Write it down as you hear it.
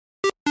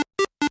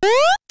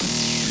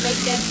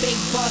Make that big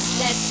boss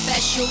less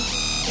special.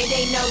 It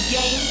ain't no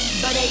game,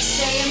 but they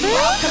saying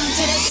welcome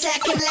to the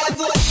second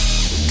level.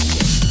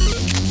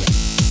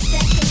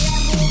 Second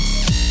level.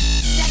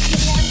 Second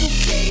level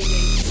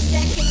gaming.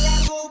 Second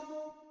level.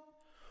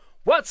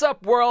 What's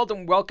up, world,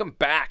 and welcome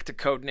back to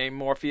Codename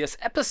Morpheus,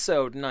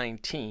 episode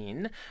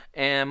 19.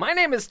 And my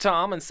name is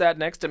Tom, and sat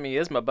next to me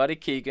is my buddy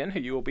Keegan, who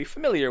you will be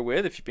familiar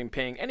with if you've been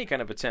paying any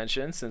kind of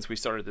attention since we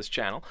started this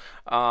channel.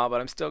 But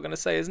I'm still going to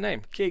say his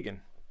name,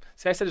 Keegan.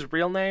 See, I said his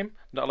real name,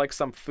 not like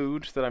some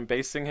food that I'm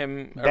basing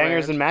him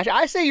Bangers around. and mash.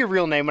 I say your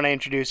real name when I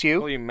introduce you.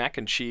 Call you mac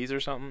and cheese or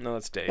something? No,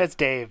 that's Dave. That's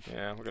Dave.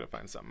 Yeah, we're going to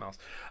find something else.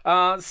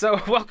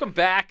 So welcome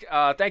back.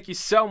 Thank you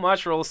so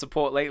much for all the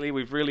support lately.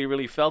 We've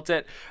really felt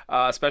it,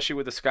 especially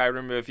with the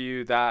Skyrim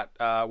review. That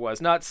was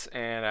nuts,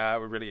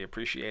 and we really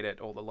appreciate it,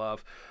 all the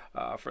love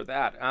for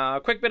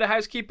that. Quick bit of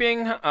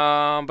housekeeping,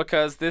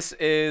 because this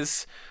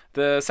is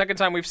the second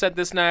time we've said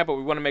this now, but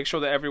we want to make sure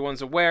that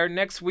everyone's aware.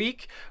 Next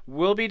week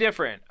will be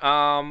different.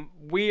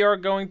 We are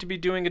going to be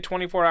doing a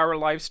 24-hour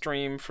live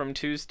stream from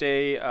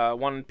Tuesday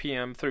 1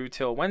 p.m. through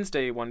till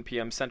Wednesday 1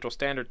 p.m. Central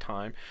Standard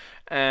Time.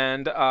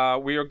 And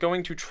we are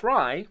going to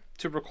try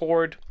to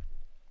record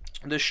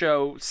the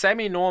show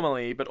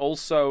semi-normally, but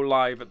also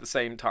live at the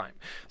same time.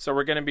 So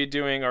we're going to be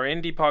doing our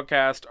indie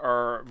podcast,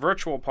 our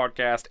virtual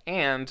podcast,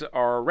 and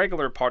our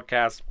regular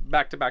podcast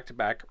back to back to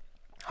back,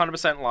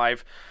 100%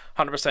 live.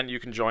 100% you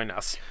can join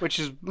us,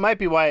 which might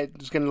be why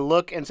it's going to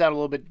look and sound a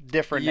little bit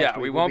different. Yeah,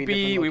 we won't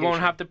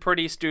have the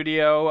pretty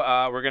studio.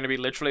 We're going to be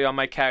literally on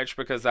my couch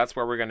because that's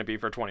where we're going to be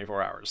for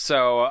 24 hours.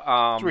 So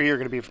that's where you're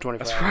going to be for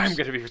 24 hours. That's where I'm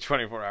going to be for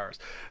 24 hours.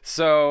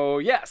 So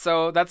yeah,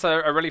 so that's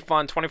a really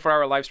fun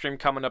 24-hour live stream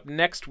coming up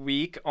next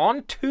week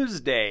on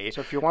Tuesday.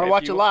 So if you want to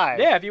watch it live,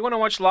 yeah, if you want to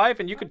watch live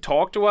and you can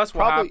talk to us,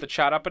 we'll have the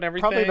chat up and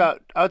everything. I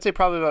would say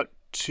probably about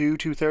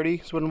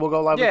 2:30 is when we'll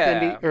go live with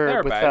Indie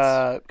or with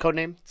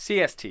Codename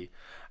CST.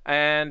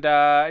 And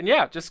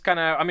yeah, just kind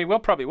of. I mean, we'll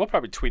probably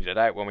tweet it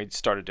out when we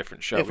start a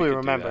different show if we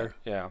remember.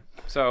 Yeah.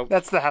 So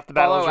that's half the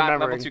battle is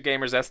remembering. Level 2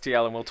 Gamers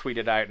STL, and we'll tweet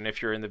it out. And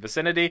if you're in the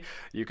vicinity,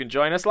 you can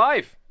join us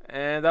live,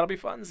 and that'll be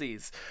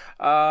funsies.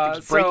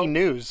 Breaking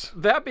news.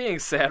 That being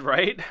said,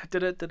 right?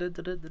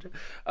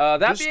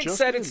 That being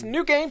said, it's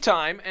new game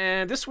time,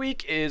 and this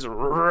week is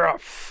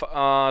rough.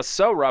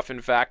 So rough,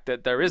 in fact,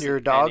 that there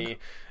isn't any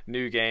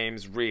new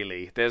games,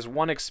 really. There's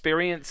one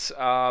experience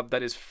that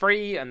is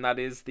free, and that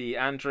is the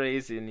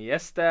Andres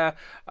Iniesta,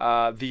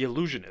 The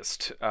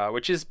Illusionist,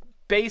 which is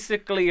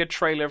basically a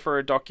trailer for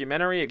a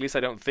documentary. At least I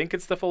don't think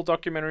it's the full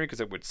documentary,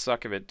 because it would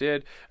suck if it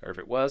did, or if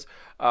it was.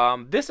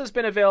 This has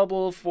been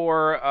available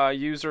for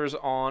users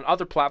on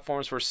other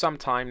platforms for some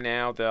time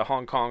now. The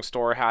Hong Kong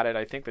store had it.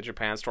 I think the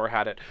Japan store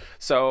had it.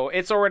 So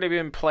it's already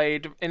been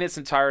played in its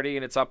entirety,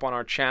 and it's up on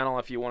our channel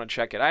if you want to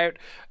check it out.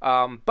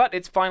 But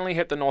it's finally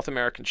hit the North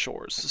American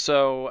shores.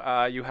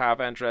 So you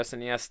have Andres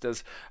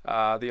Iniesta's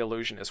The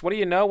Illusionist. What do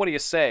you know? What do you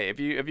say?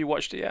 Have you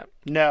watched it yet?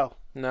 No.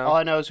 No. All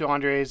I know is who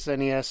Andres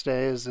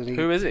Iniesta is, and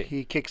who is he?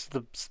 He kicks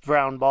the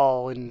round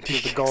ball into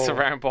the goal. Kicks the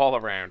round ball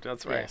around.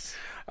 That's right. Yes.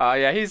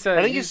 Yeah, I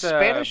think he's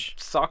Spanish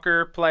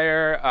soccer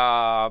player,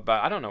 but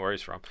I don't know where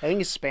he's from. I think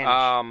he's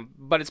Spanish.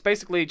 But it's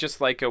basically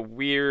just like a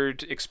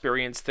weird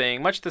experience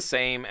thing, much the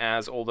same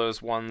as all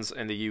those ones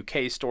in the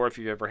UK store. If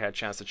you've ever had a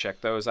chance to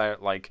check those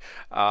out, like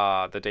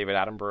the David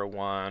Attenborough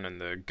one and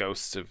the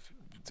Ghosts of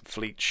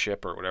Fleet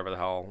Ship or whatever the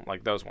hell,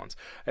 like those ones.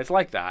 It's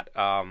like that,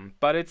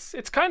 but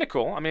it's kind of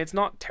cool. I mean, it's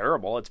not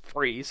terrible. It's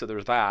free, so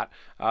there's that.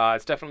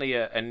 It's definitely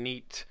a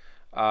neat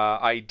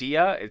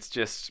idea. It's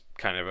just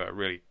kind of a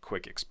really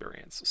quick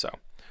experience. So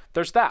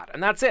there's that,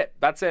 and that's it.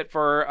 That's it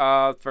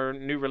for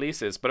new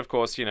releases. But of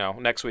course, you know,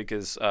 next week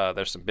is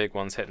there's some big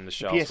ones hitting the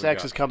shelves.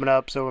 PSX is coming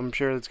up, so I'm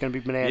sure it's going to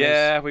be bananas.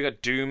 Yeah, we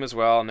got Doom as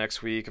well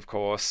next week, of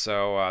course.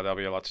 So there'll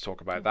be a lot to talk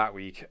about that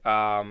week.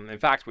 In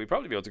fact, we'll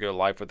probably be able to go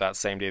live with that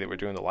same day that we're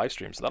doing the live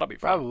stream, so that'll be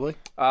fun. Probably.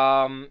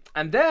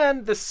 And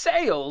then the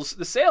sales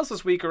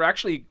this week are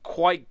actually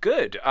quite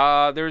good.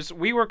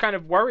 We were kind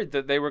of worried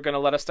that they were going to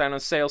let us down on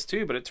sales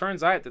too, but it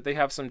turns out that they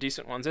have some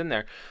decent ones in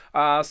there.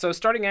 So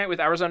starting out with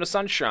Arizona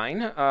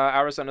Sunshine.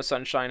 Arizona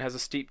Sunshine has a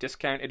steep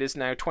discount. It is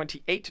now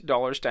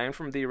 $28, down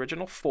from the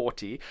original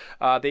 $40.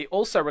 They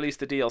also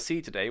released the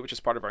DLC today, which is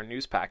part of our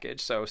news package,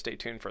 so stay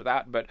tuned for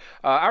that. But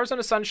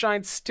Arizona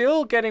Sunshine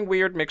still getting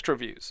weird mixed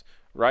reviews,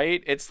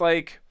 right? It's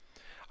like,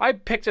 I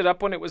picked it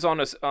up when it was on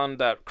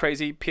that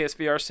crazy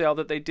PSVR sale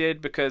that they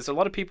did, because a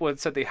lot of people had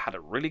said they had a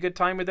really good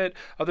time with it.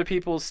 Other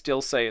people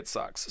still say it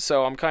sucks.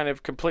 So I'm kind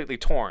of completely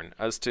torn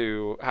as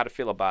to how to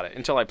feel about it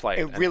until I play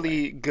it. It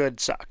really good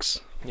sucks.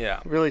 Yeah.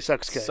 It really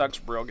sucks good. Sucks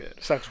real good.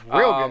 Sucks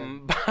real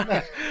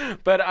good.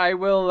 But I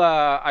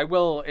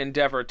will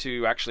endeavor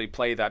to actually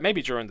play that,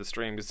 maybe during the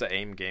stream. It's an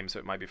AIM game, so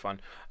it might be fun,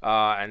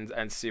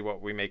 and see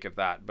what we make of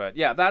that. But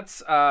yeah,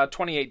 that's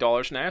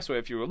 $28 now. So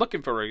if you were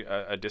looking for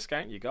a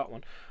discount, you got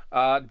one.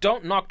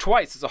 Don't Knock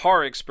Twice is a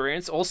horror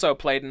experience, also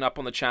played and up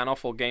on the channel,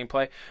 full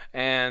gameplay.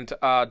 And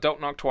Don't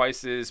Knock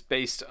Twice is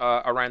based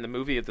around the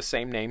movie of the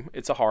same name.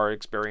 It's a horror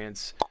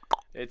experience.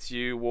 It's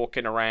you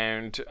walking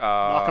around,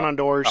 knocking on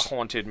doors, a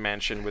haunted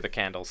mansion with a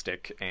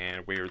candlestick,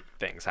 and weird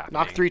things happening.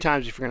 Knock 3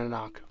 times if you're gonna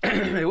knock.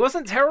 It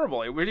wasn't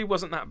terrible. It really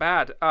wasn't that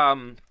bad.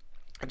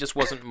 It just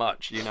wasn't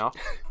much, you know.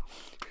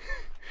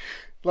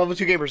 Level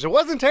 2 gamers. It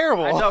wasn't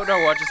terrible. I don't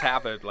know what just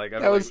happened. Like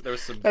there was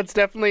some. That's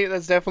definitely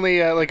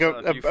like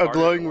a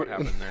glowing. What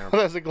happened there?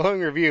 That's a glowing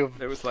review.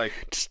 It was like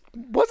just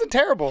wasn't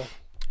terrible.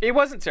 It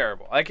wasn't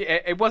terrible. Like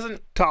it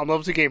wasn't. Tom,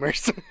 Level 2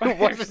 gamers. It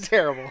wasn't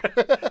terrible.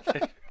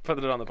 Put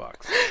it on the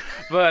box.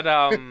 But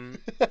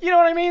you know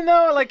what I mean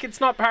though? Like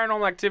it's not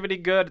Paranormal Activity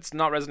good, it's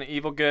not Resident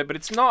Evil good, but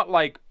it's not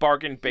like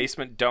Bargain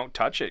Basement Don't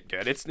Touch It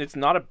good. It's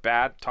not a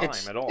bad time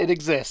at all. It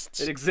exists.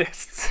 It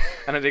exists.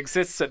 And it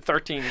exists at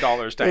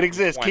 $13 down. It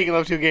exists, King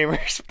Level 2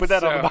 gamers. Put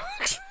that on the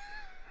box.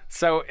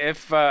 So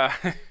if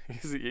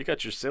you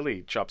got your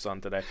silly chops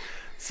on today.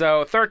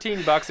 So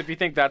 $13 if you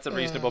think that's a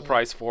reasonable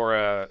price for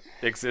a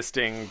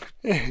existing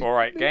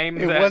alright game,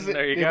 then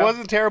there you go. It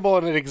wasn't terrible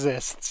and it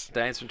exists.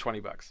 Thanks for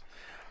 $20.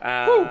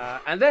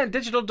 And then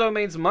Digital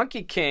Domain's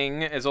Monkey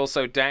King is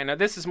also down. Now,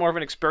 this is more of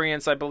an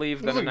experience, I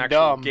believe, than an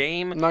actual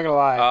game. I'm not gonna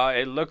lie.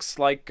 It looks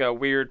like a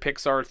weird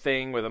Pixar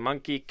thing with a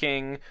Monkey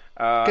King.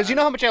 Because you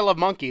know how much I love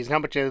monkeys, and how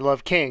much I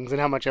love kings,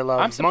 and how much I love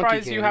Monkey Kings. I'm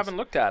surprised you haven't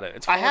looked at it.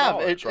 It's $4 I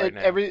have. right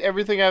now.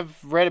 Everything I've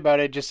read about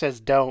it just says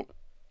don't.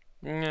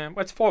 Yeah, well,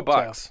 it's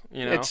 $4. So,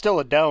 you know, it's still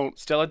a don't.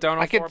 Still a don't.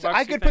 On $4.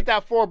 I could put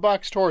that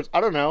 $4 towards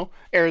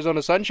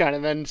Arizona Sunshine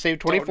and then save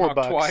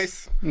 $24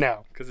 twice.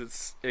 No, because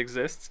it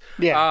exists.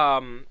 Yeah.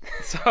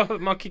 So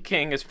Monkey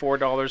King is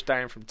 $4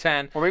 down from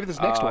 $10. Or maybe this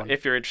next one.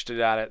 If you're interested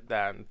at it,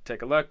 then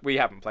take a look. We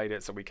haven't played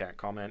it, so we can't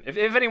comment.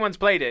 If anyone's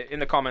played it in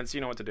the comments,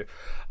 you know what to do.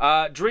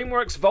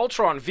 DreamWorks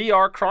Voltron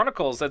VR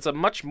Chronicles. That's a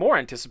much more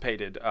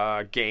anticipated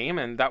game,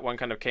 and that one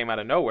kind of came out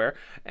of nowhere.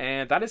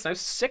 And that is now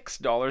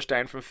 $6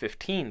 down from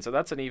 $15. So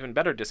that's an even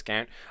better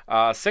discount.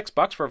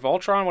 $6 for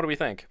Voltron. What do we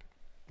think?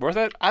 Worth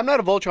it? I'm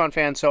not a Voltron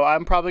fan, so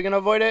I'm probably going to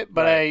avoid it,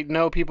 but right. I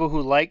know people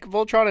who like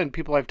Voltron and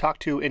people I've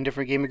talked to in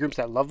different gaming groups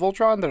that love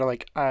Voltron that are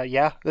like,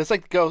 yeah. That's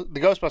like the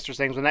Ghostbusters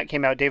things. When that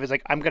came out, Dave was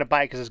like, I'm going to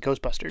buy it because it's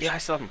Ghostbusters. Yeah, I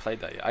still haven't played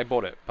that yet. I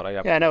bought it, but I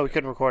haven't. Yeah, I know, we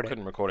couldn't record it.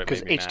 Couldn't record it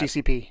because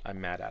HDCP. I'm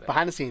mad at it.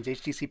 Behind the scenes,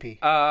 HDCP.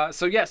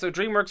 So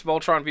DreamWorks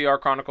Voltron VR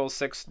Chronicles,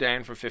 6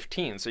 down from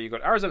 15. So you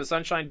got Arizona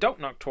Sunshine, Don't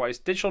Knock Twice,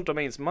 Digital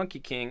Domain's Monkey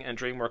King, and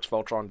DreamWorks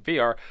Voltron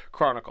VR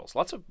Chronicles.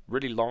 Lots of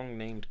really long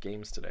named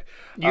games today.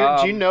 Do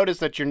you notice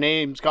that your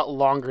names got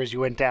longer as you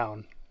went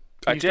down?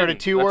 You started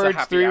 2 words, 3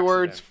 accident.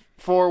 words,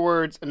 4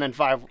 words, and then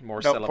 5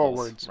 more syllables. 4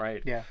 words.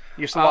 Right. Yeah.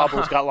 Your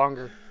syllables got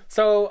longer.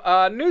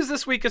 So news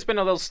this week has been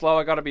a little slow,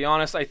 I gotta be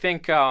honest. I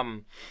think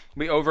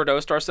we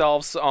overdosed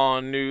ourselves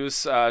on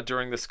news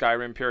during the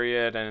Skyrim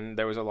period, and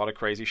there was a lot of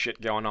crazy shit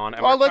going on.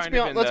 And well, let's be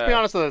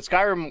honest though,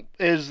 Skyrim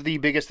is the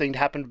biggest thing to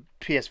happen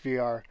to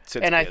PSVR.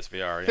 Since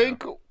PSVR, I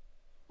think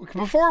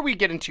before we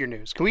get into your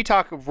news, can we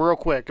talk real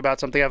quick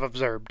about something I've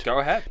observed? Go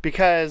ahead.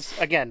 Because,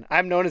 again,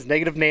 I'm known as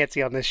Negative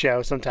Nancy on this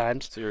show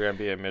sometimes. So you're going to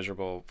be a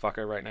miserable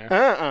fucker right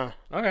now?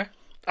 Okay.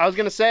 I was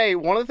going to say,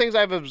 one of the things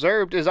I've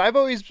observed is I've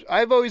always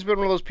been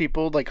one of those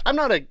people, like, I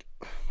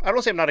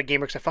don't say I'm not a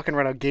gamer because I fucking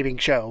run a gaming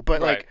show, but,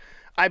 like,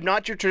 I'm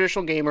not your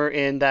traditional gamer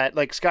in that,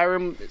 like,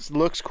 Skyrim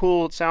looks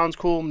cool, it sounds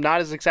cool. I'm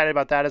not as excited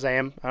about that as I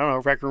am,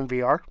 Rec Room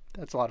VR.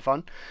 That's a lot of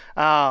fun.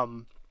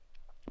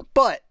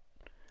 But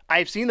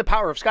I've seen the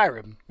power of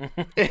Skyrim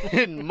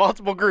in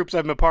multiple groups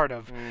I've been a part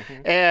of.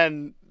 Mm-hmm.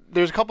 And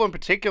there's a couple in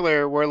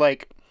particular where,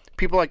 like,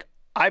 people like,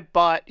 they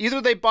bought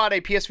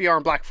a PSVR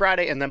on Black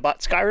Friday and then bought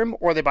Skyrim,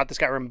 or they bought the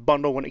Skyrim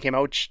bundle when it came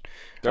out, which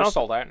they're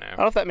sold out now. I don't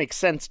know if that makes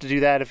sense to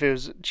do that if it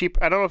was cheap.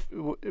 I don't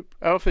know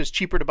if it was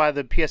cheaper to buy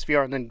the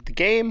PSVR and then the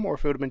game, or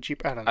if it would have been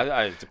cheaper. I don't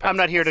know. I'm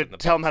not here to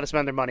tell them how to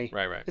spend their money.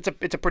 Right. It's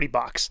a pretty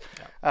box.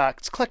 Yeah.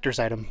 It's a collector's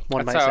item,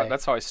 one might say.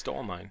 That's how I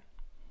stole mine.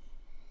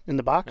 In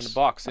the box? In the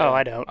box, yeah. Oh,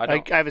 I don't.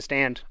 I have a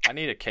stand. I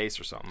need a case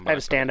or something. I have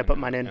a stand to put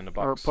mine in the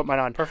box. or put mine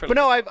on. Perfectly.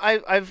 But no,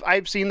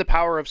 I've seen the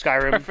power of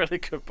Skyrim. Perfectly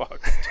good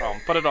box,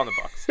 Tom. Put it on the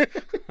box.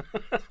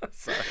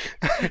 Sorry.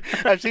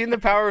 I've seen the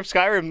power of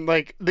Skyrim.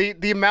 Like,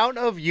 the amount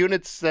of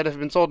units that have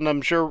been sold, and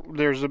I'm sure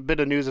there's a bit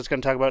of news that's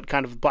going to talk about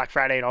kind of Black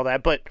Friday and all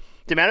that, but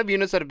the amount of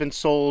units that have been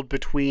sold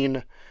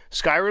between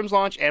Skyrim's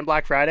launch and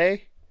Black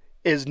Friday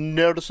is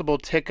noticeable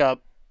tick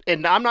up.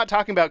 And I'm not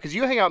talking about, because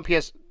you hang out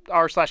in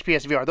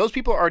r/PSVR. Those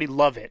people already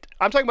love it.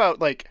 I'm talking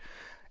about like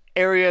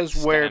areas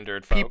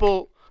Standard where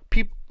people,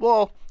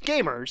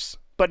 gamers,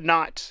 but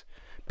not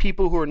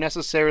people who are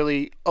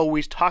necessarily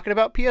always talking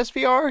about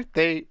PSVR.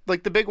 They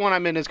like the big one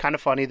I'm in is kind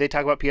of funny. They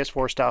talk about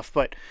PS4 stuff,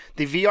 but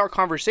the VR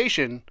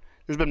conversation,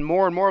 there's been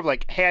more and more of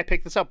like, hey, I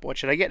picked this up. What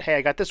should I get? Hey,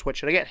 I got this. What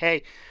should I get?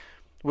 Hey,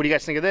 what do you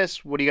guys think of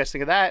this? What do you guys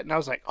think of that? And I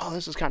was like, oh,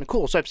 this is kind of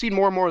cool. So I've seen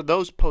more and more of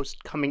those posts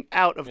coming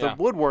out of the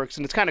woodworks,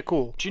 and it's kind of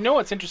cool. Do you know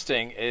what's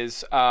interesting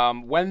is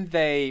when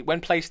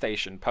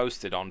PlayStation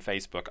posted on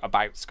Facebook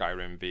about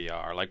Skyrim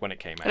VR, like when it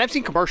came out, and I've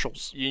seen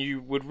commercials.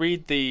 You would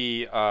read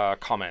the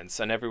comments,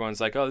 and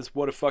everyone's like, "Oh,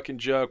 what a fucking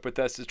joke!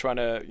 Bethesda's trying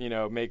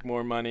to, make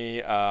more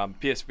money.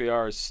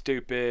 PSVR is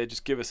stupid.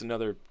 Just give us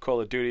another Call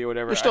of Duty or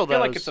whatever." There's still I feel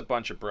those. like it's a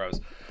bunch of bros.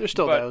 There's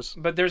still those.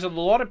 But there's a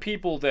lot of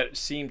people that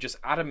seem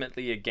just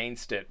adamantly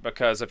against it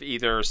because of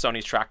either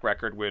Sony's track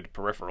record with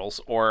peripherals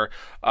or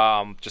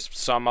just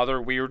some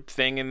other weird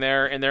thing in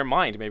their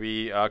mind,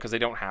 maybe because they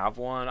don't have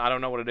one. I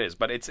don't know what it is,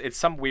 but it's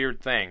some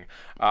weird thing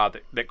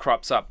that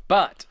crops up.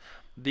 But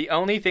the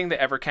only thing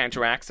that ever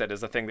counteracts it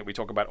is the thing that we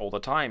talk about all the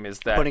time is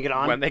that putting it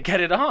on. When they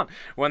get it on,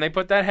 when they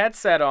put that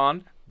headset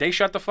on, they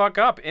shut the fuck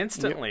up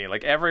instantly. Yep.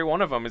 Like every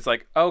one of them is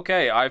like,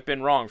 okay, I've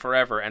been wrong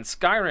forever. And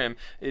Skyrim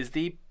is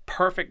the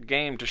perfect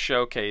game to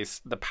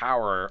showcase the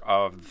power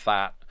of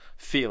that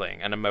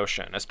feeling and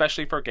emotion,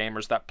 especially for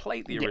gamers that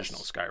played the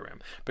original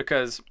Skyrim,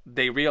 because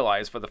they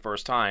realize for the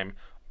first time,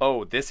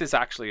 oh, this is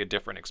actually a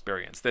different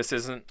experience. This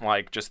isn't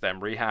like just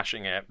them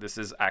rehashing it. This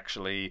is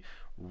actually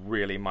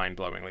really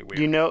mind-blowingly weird.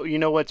 You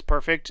know what's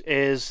perfect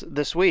is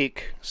this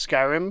week,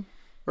 Skyrim,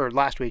 or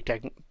last week,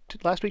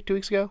 2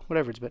 weeks ago,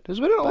 whatever it's been. It's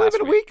only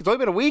been a week. It's only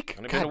been a week.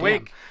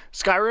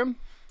 Skyrim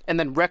and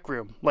then Rec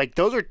Room. Like,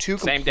 those are two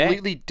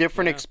completely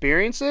different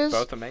experiences.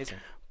 Both amazing.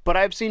 But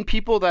I've seen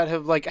people that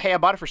have like, hey, I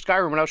bought it for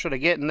Skyrim. What else should I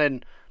get? And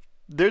then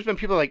there's been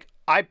people like,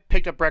 I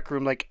picked up Rec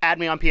Room. Like, add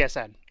me on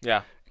PSN.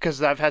 Yeah.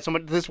 Because I've had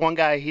this one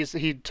guy,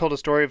 he told a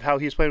story of how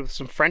he was playing with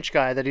some French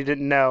guy that he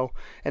didn't know,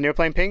 and they were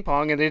playing ping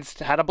pong, and they just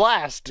had a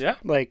blast. Yeah.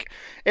 Like,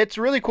 it's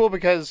really cool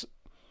because,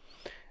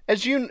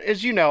 as you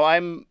know, I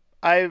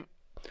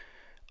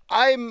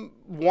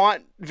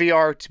want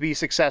VR to be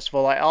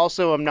successful. I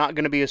also am not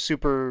going to be a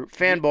super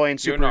fanboy and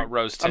super. You're not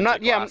rose-tinted.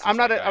 I'm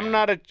not a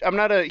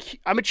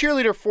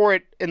cheerleader for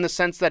it in the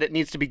sense that it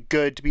needs to be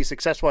good to be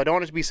successful. I don't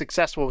want it to be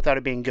successful without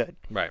it being good.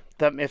 Right.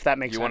 If that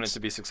makes sense. You want it to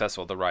be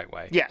successful the right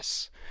way.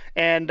 Yes,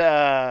 and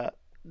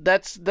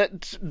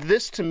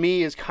this to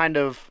me is kind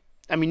of.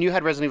 I mean, you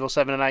had Resident Evil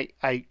 7, and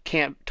I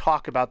can't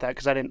talk about that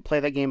because I didn't play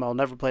that game. I'll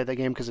never play that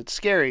game because it's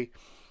scary.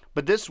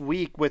 But this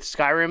week with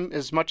Skyrim,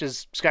 as much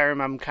as Skyrim,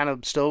 I'm kind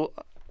of still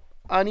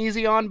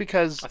uneasy on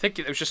because I think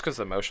it was just because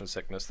of the motion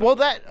sickness. Well,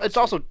 it's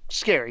also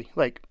scary.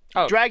 Like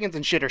dragons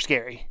and shit are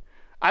scary.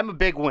 I'm a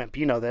big wimp,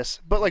 you know this.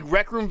 But like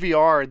Rec Room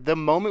VR, the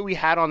moment we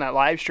had on that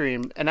live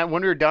stream, and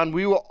when we were done,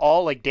 we were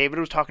all like, David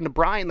was talking to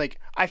Brian. Like,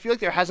 I feel like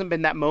there hasn't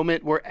been that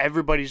moment where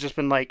everybody's just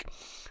been like,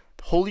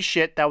 holy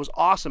shit, that was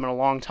awesome in a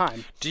long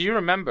time. Do you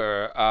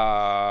remember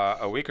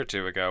a week or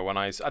two ago when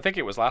I think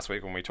it was last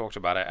week when we talked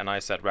about it, and I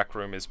said Rec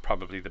Room is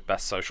probably the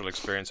best social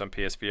experience on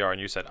PSVR,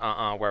 and you said,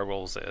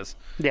 Werewolves is.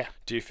 Yeah.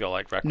 Do you feel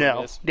like Rec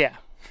Room is? Yeah.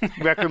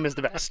 Rec Room is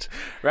the best.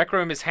 Rec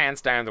Room is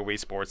hands down the Wii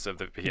Sports of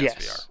the PSVR.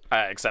 Yes.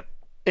 Except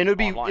and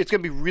it's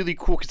gonna be really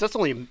cool because that's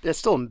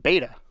still in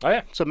beta. Oh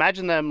yeah. So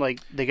imagine them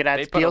like they could add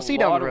DLC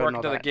down the road. They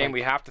put a lot of work into the game.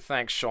 We have to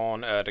thank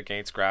Sean at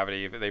Against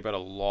Gravity. They put a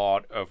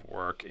lot of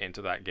work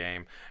into that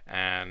game,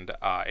 and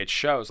it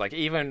shows. Like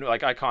even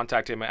like I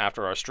contacted him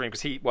after our stream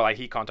because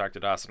he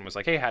contacted us and was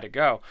like, "Hey, how'd it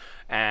go?"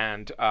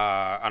 And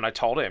I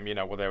told him,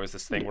 there was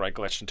this thing where I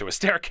glitched into a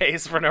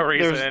staircase for no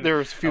reason. There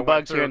was a few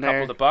bugs here and there. A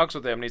couple of the bugs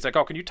with him, and he's like,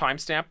 "Oh, can you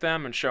timestamp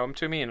them and show them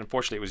to me?" And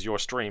unfortunately, it was your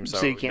stream,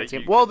 so you can't see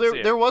them. Well,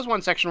 there was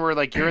one section where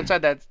like you're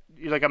inside that.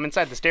 You're like, I'm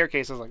inside the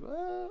staircase. I was like,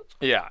 what?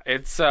 Yeah,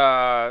 it's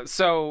so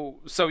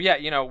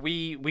yeah.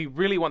 We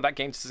really want that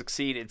game to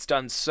succeed. It's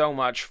done so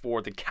much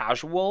for the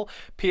casual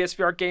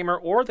PSVR gamer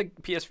or the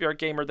PSVR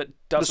gamer that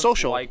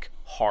doesn't like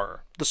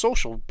horror. The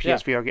social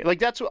PSVR game,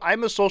 like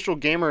I'm a social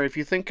gamer. If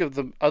you think of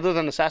the other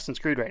than Assassin's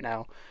Creed right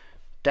now,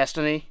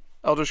 Destiny,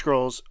 Elder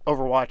Scrolls,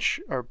 Overwatch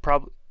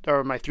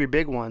are my three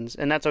big ones,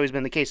 and that's always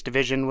been the case.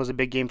 Division was a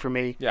big game for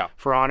me. Yeah.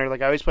 For Honor,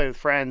 like I always play with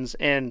friends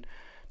and.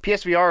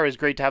 PSVR is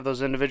great to have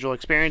those individual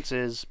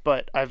experiences,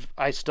 but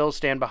I still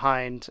stand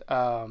behind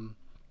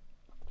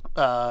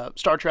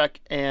Star Trek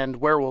and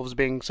Werewolves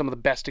being some of the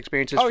best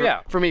experiences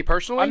for me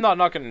personally. I'm not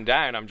knocking them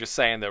down. I'm just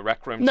saying that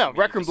Rec Room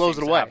Rec Room blows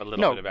it away.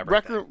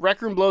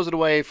 Rec Room blows it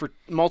away for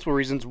multiple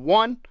reasons.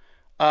 One,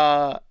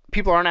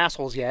 people aren't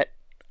assholes yet.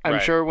 I'm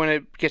sure when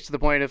it gets to the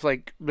point of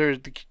like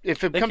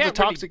if it becomes a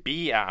toxic,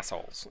 really be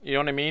assholes. You know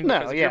what I mean?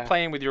 Because if you're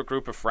playing with your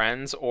group of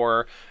friends,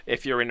 or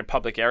if you're in a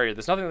public area,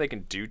 there's nothing they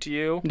can do to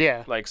you.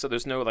 Yeah. Like so,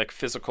 there's no like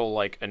physical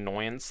like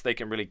annoyance they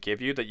can really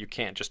give you that you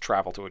can't just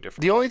travel to a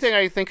different. The only thing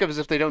I think of is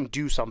if they don't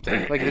do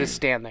something, like they just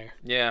stand there.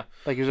 Yeah.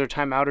 Like is there a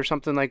timeout or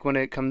something like when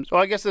it comes?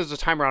 Well, I guess there's a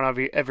timer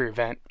on every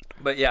event.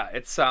 But yeah,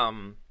 It's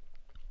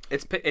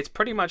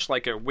pretty much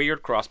like a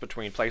weird cross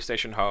between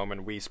PlayStation Home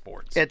and Wii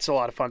Sports. It's a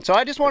lot of fun. So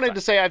I just wanted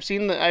to say I've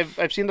seen the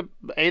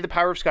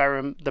power of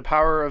Skyrim, the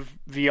power of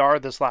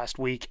VR this last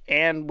week,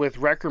 and with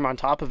Rec Room on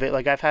top of it.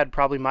 Like I've had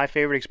probably my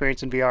favorite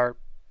experience in VR,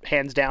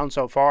 hands down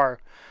so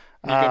far.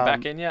 You been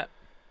back in yet?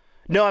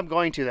 No, I'm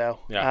going to though.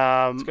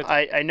 Yeah,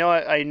 I know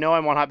I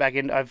want to hop back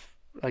in.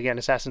 again,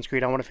 Assassin's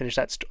Creed. I want to finish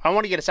that. I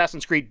want to get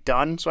Assassin's Creed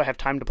done so I have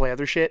time to play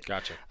other shit.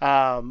 Gotcha.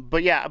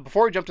 But yeah,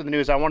 before we jump to the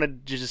news, I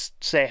wanted to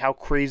just say how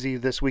crazy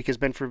this week has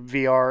been for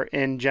VR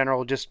in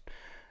general. Just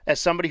as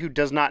somebody who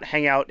does not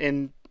hang out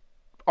in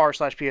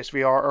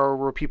r/PSVR or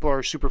where people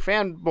are super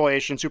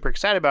fanboyish and super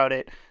excited about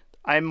it,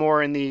 I'm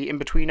more in the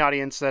in-between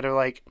audience that are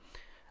like,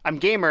 we're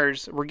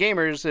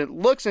gamers, it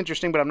looks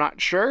interesting, but I'm not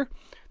sure.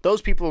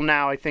 Those people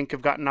now, I think,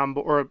 have gotten on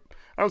board, or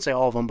I don't say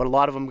all of them, but a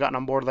lot of them gotten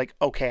on board like,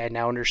 okay, I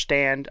now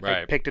understand. Right.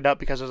 I picked it up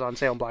because it was on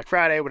sale on Black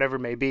Friday, whatever it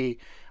may be.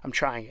 I'm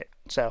trying it.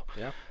 So,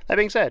 yeah. That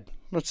being said,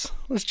 let's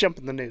jump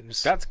in the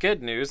news. That's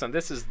good news, and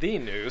this is the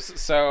news.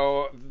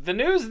 So the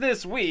news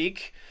this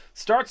week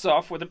starts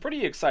off with a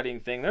pretty exciting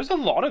thing. There's a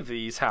lot of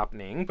these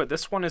happening, but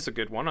this one is a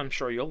good one. I'm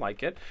sure you'll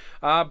like it.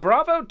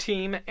 Bravo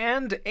Team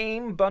and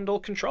AIM bundle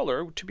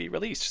controller to be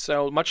released.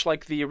 So much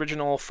like the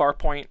original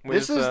Farpoint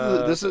with this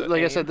is like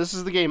AIM. I said, this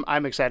is the game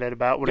I'm excited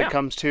about when it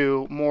comes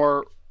to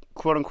more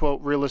quote unquote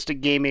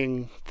realistic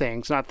gaming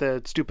things, not the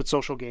stupid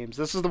social games.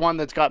 This is the one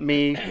that's got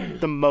me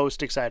the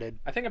most excited.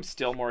 I think I'm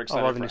still more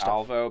excited for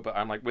Alvo, but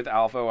I'm like with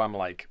Alvo, I'm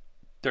like,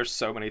 there's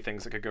so many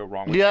things that could go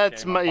wrong with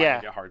it's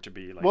it hard to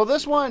be like. Well,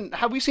 this one,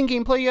 have we seen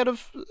gameplay yet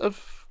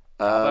of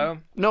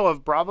Alvo? No,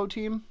 of Bravo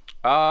Team?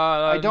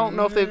 I don't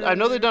know if they've. I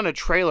know they've done a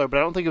trailer, but I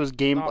don't think it was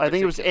game. I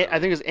think it was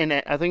in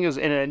an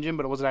engine,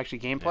 but it wasn't actually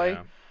gameplay.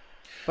 Yeah.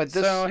 But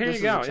this, so here this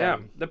you go. is Yeah,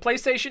 exciting. the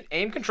PlayStation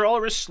AIM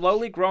controller is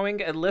slowly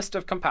growing a list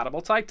of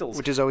compatible titles,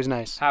 Which is always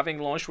nice. Having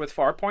launched with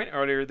Farpoint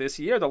earlier this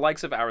year, the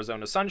likes of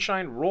Arizona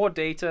Sunshine, Raw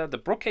Data, the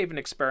Brookhaven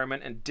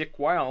Experiment, and Dick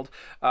Wild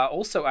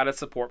also added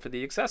support for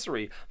the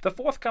accessory. The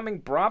forthcoming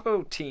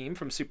Bravo Team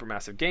from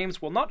Supermassive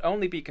Games will not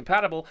only be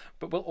compatible,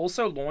 but will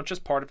also launch as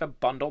part of a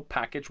bundle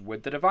package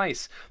with the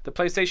device. The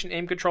PlayStation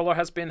AIM controller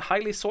has been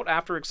highly sought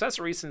after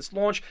accessory since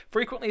launch,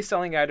 frequently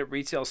selling out at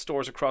retail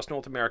stores across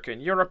North America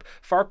and Europe.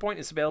 Farpoint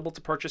is available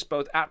to purchase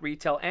both at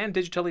retail and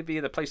digitally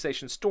via the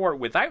PlayStation Store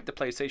without the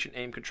PlayStation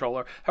AIM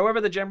controller. However,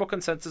 the general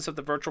consensus of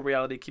the virtual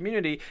reality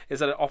community is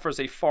that it offers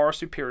a far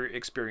superior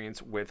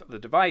experience with the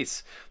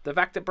device. The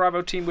fact that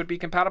Bravo Team would be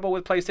compatible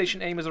with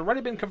PlayStation AIM has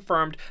already been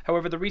confirmed.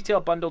 However, the retail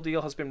bundle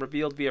deal has been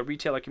revealed via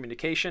retailer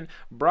communication.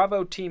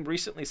 Bravo Team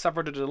recently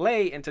suffered a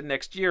delay into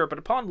next year, but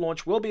upon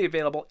launch will be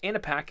available in a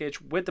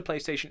package with the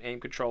PlayStation AIM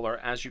controller,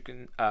 as you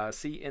can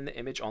see in the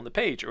image on the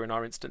page, or in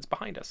our instance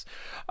behind us.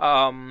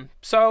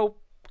 So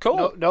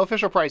cool. No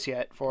official price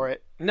yet for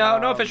it. No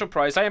official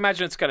price. I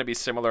imagine it's going to be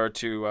similar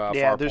to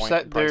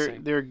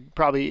Farpoint. They're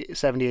probably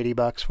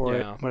 $70-$80 for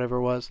it, whatever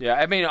it was. Yeah,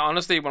 I mean,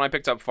 honestly, when I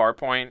picked up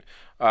Farpoint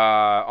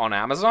on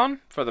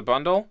Amazon for the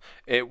bundle,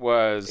 it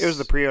was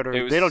the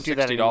pre-order. They don't do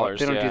that anymore.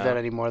 They don't do that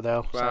anymore,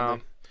 though.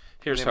 Well,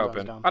 here's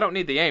hoping. I don't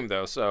need the AIM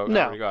though, so I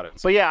already got it.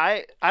 But yeah,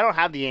 I don't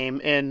have the AIM,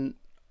 and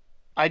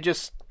I'm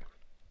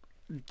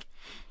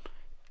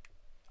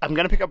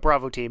gonna pick up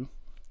Bravo Team.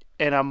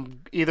 And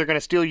I'm either going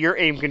to steal your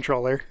AIM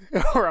controller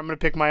or I'm going to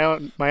pick my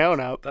own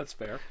up. That's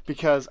fair.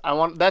 Because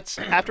that's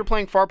after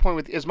playing Farpoint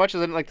with, as much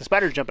as I didn't like the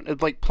spider jumping,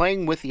 it's like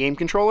playing with the AIM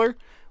controller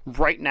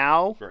right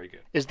now very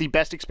good. Is the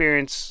best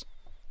experience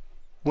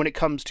when it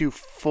comes to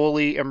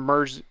fully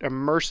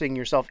immersing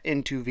yourself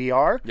into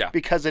VR. Yeah.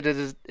 Because it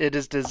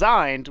is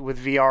designed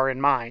with VR in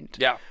mind.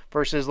 Yeah.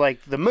 Versus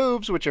like the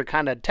moves, which are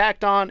kind of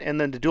tacked on, and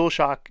then the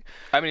DualShock.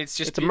 I mean, it's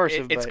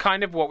immersive. It's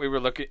kind of what we were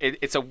looking.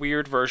 It's a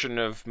weird version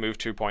of Move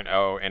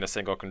 2.0 in a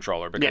single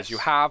controller because you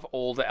have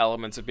all the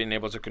elements of being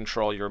able to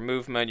control your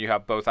movement. You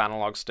have both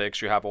analog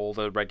sticks. You have all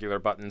the regular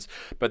buttons,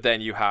 but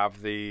then you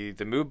have the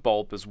move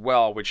bulb as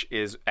well, which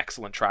is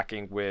excellent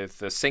tracking with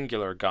the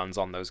singular guns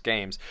on those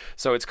games.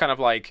 So it's kind of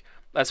like,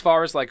 as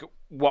far as like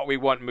what we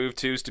want Move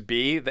 2s to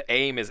be, the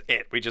AIM is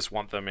it. We just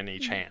want them in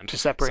each hand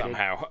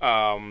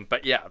somehow.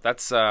 But yeah,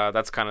 that's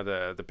kind of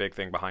the big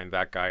thing behind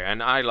that guy.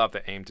 And I love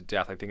the AIM to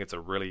death. I think it's a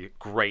really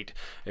great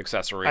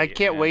accessory. I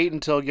can't wait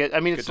until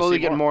it's slowly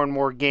getting more and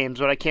more games,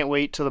 but I can't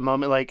wait till the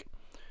moment. Like,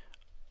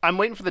 I'm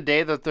waiting for the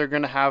day that they're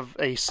going to have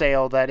a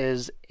sale that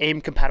is AIM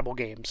compatible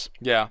games.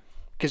 Yeah.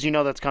 Because you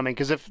know that's coming.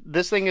 Because if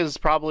this thing is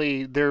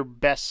probably their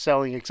best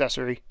selling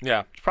accessory,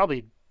 it's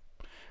probably.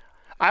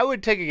 I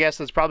would take a guess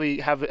that's probably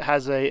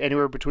has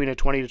anywhere between a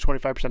 20 to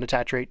 25%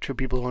 attach rate to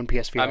people who own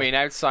PSVR. I mean,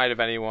 outside of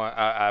anyone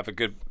have a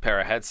good pair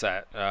of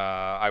headset,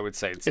 I would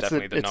say it's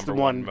definitely the number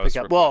one most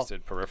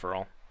requested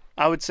peripheral.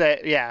 I would say,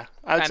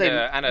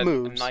 and a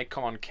moves.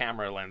 Nikon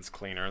camera lens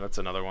cleaner. That's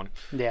another one.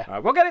 Yeah.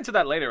 We'll get into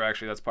that later,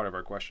 actually. That's part of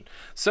our question.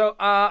 So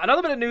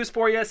another bit of news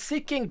for you,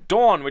 Seeking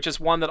Dawn, which is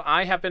one that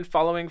I have been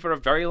following for a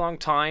very long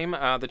time.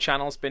 The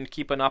channel's been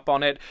keeping up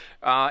on it.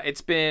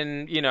 It's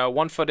been,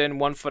 1 foot in,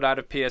 1 foot out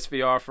of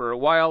PSVR for a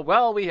while.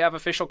 Well, we have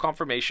official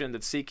confirmation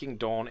that Seeking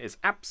Dawn is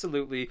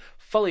absolutely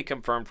fully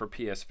confirmed for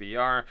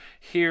PSVR.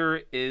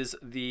 Here is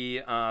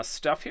the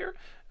stuff here.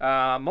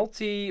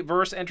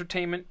 Multiverse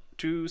entertainment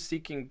to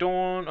Seeking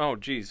Dawn. Oh,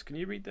 geez. Can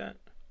you read that?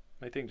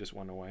 My thing just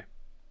went away.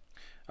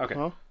 Okay.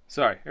 Huh?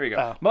 Sorry, here we go.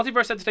 Oh.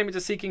 Multiverse Entertainment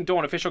is seeking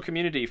Dawn official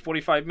community,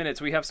 45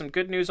 minutes. We have some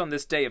good news on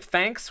this day of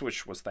thanks,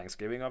 which was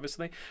Thanksgiving,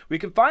 obviously. We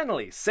can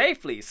finally,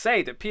 safely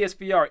say that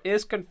PSVR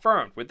is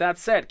confirmed. With that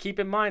said, keep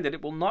in mind that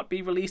it will not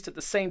be released at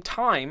the same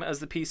time as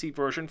the PC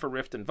version for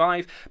Rift and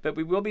Vive, but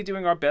we will be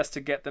doing our best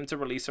to get them to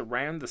release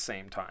around the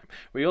same time.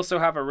 We also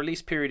have a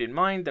release period in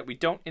mind that we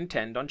don't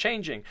intend on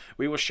changing.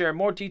 We will share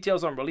more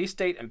details on release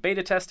date and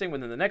beta testing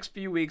within the next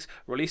few weeks.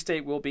 Release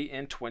date will be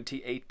in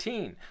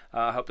 2018.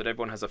 I hope that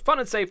everyone has a fun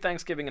and safe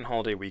Thanksgiving and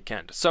holiday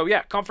weekend. So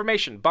yeah,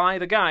 confirmation by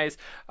the guys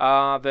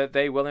that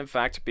they will in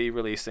fact be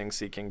releasing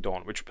Seeking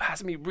Dawn, which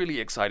has me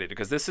really excited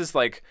because this is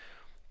like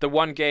the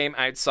one game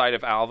outside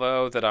of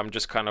Alvo that I'm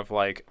just kind of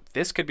like,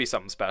 this could be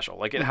something special.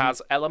 Like it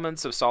has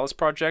elements of Solace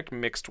Project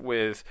mixed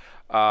with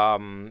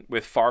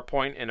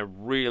Farpoint in a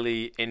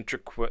really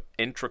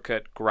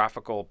intricate,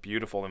 graphical,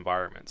 beautiful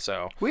environment.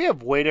 So we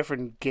have way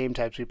different game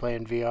types we play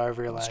in VR. I've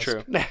realized. It's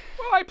true. Well,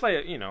 I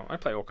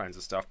play all kinds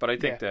of stuff, but I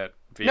think that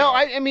VR. No,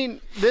 I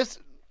mean this,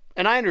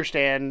 and I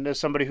understand as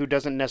somebody who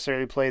doesn't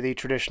necessarily play the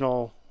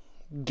traditional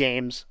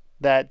games,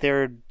 that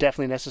they're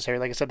definitely necessary.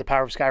 Like I said, the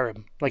power of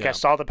Skyrim. Like I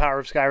saw the power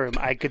of Skyrim.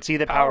 I could see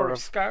the power of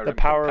Skyrim, the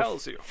power of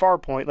compels you.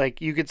 Farpoint.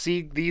 Like you could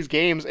see these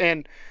games,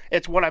 and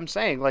it's what I'm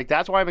saying. Like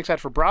that's why I'm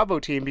excited for Bravo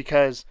Team,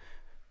 because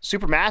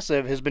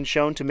Supermassive has been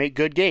shown to make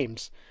good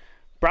games.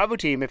 Bravo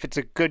Team, if it's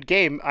a good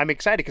game, I'm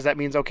excited because that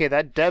means okay,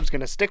 that dev's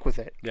gonna stick with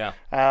it. Yeah.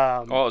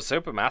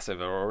 Supermassive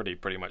are already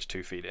pretty much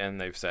 2 feet in.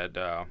 They've said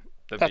that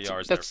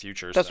VR is their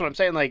future. That's what I'm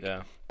saying. Like,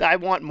 I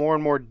want more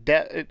and more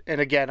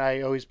and again,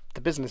 I always the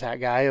business hat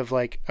guy of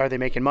like, are they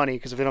making money?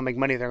 Because if they don't make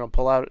money, they're gonna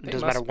pull out. It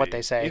doesn't matter what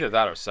they say. Either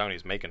that or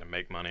Sony's making them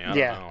make money. I don't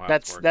know how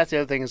that's the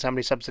other thing is how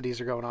many subsidies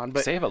are going on.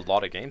 But they have a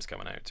lot of games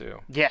coming out too.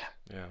 Yeah.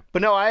 Yeah.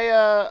 But no,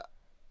 I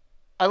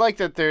like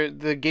that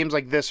the games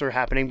like this are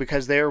happening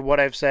because they're what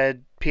I've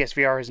said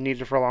PSVR has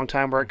needed for a long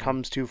time, where it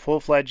comes to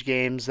full-fledged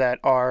games that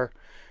are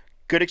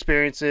good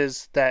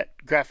experiences that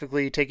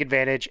graphically take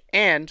advantage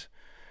and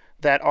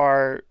that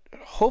are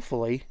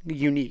hopefully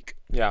unique.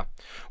 Yeah.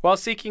 Well,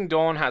 Seeking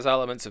Dawn has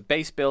elements of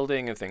base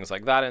building and things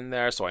like that in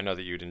there, so I know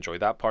that you'd enjoy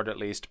that part at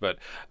least. But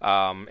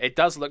it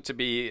does look to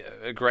be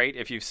great.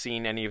 If you've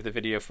seen any of the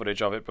video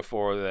footage of it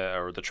before,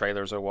 or the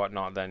trailers or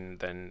whatnot,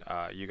 then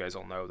you guys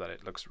will know that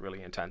it looks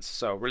really intense.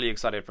 So really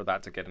excited for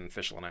that to get an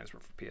official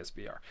announcement for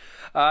PSVR.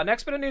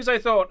 Next bit of news, I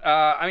thought,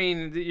 I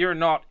mean, you're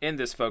not in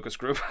this focus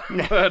group,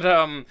 but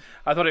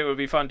I thought it would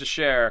be fun to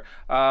share.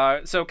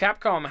 So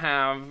Capcom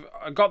have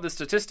got the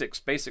statistics,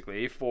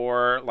 basically,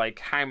 for like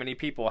how many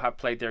people have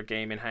played their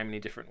game in how many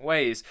different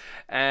ways,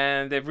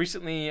 and they've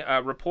recently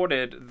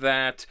reported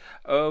that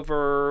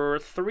over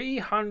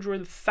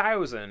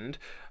 300,000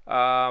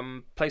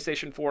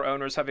 PlayStation 4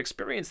 owners have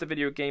experienced the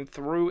video game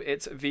through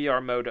its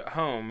VR mode at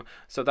home,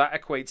 so that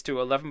equates to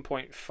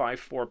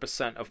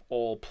 11.54% of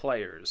all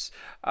players.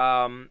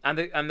 And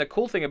the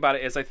cool thing about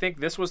it is I think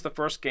this was the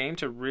first game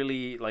to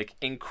really like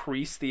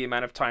increase the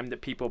amount of time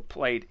that people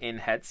played in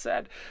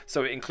headset,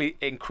 so it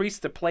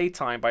increased the play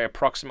time by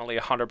approximately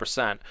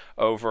 100%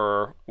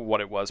 over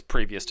what it was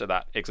previous to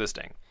that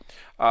existing.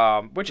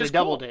 Which is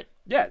cool. Doubled it.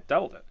 Yeah,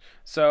 doubled it.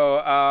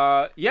 So,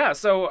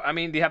 so, I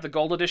mean, they have the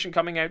Gold Edition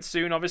coming out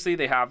soon, obviously.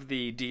 They have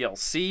the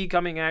DLC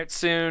coming out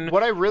soon.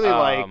 What I really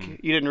like,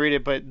 you didn't read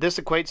it, but this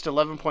equates to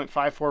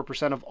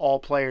 11.54% of all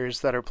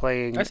players that are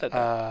playing. I said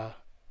that.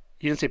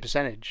 You didn't say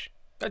percentage.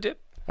 I did.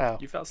 Oh.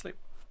 You fell asleep.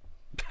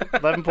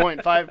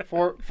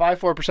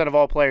 11.54% of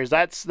all players.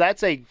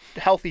 That's a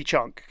healthy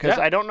chunk, because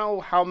I don't know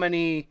how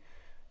many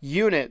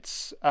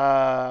units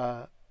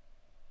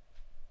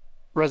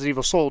Resident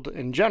Evil sold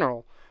in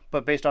general,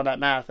 but based on that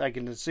math, I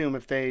can assume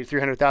if they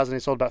 300,000, they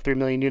sold about 3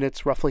 million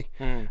units roughly,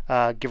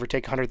 give or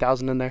take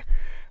 100,000 in there.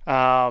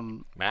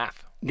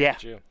 Math. Yeah,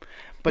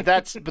 but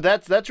that's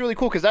really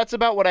cool, because that's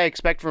about what I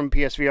expect from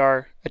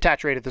PSVR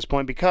attach rate at this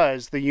point,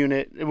 because the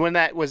unit, when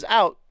that was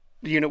out,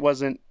 the unit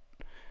wasn't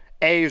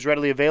as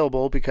readily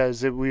available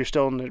because we were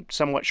still in the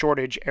somewhat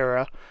shortage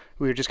era.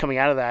 We were just coming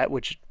out of that,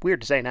 which is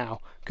weird to say now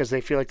because they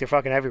feel like they're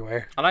fucking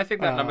everywhere. And I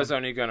think that number's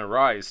only going to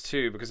rise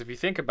too, because if you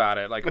think about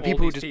it, like all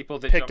people these people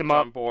that jumped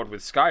on board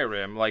with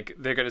Skyrim, like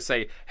they're going to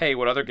say, hey,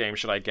 what other game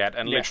should I get?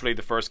 And literally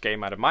the first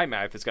game out of my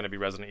mouth is going to be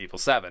Resident Evil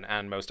 7,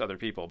 and most other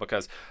people,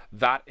 because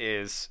that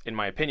is, in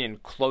my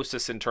opinion,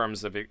 closest in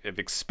terms of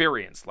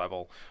experience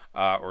level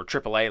or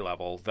AAA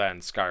level than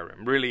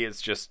Skyrim. Really,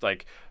 it's just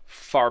like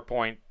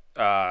Farpoint,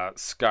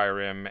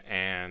 Skyrim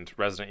and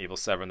Resident Evil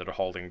 7 that are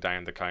holding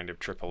down the kind of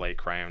AAA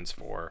crowns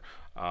for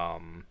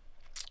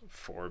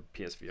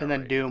PSVR. And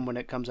then Doom when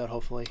it comes out,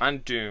 hopefully.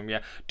 And Doom, yeah.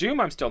 Doom,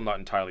 I'm still not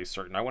entirely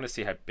certain. I want to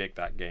see how big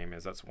that game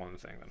is. That's one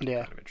thing that I'm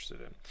kind of interested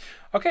in.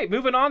 Okay,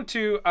 moving on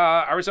to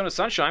Arizona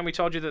Sunshine. We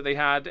told you that they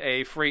had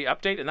a free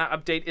update, and that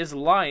update is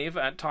live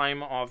at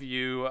time of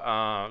you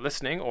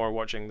listening or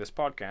watching this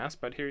podcast,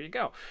 but here you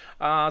go.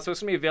 So it's going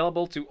to be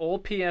available to all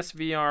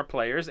PSVR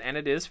players, and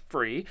it is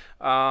free.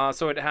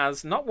 So it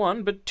has not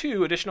one, but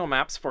 2 additional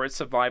maps for its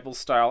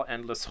survival-style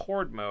Endless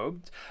Horde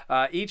mode.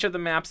 Each of the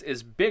maps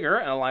is bigger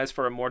and allows for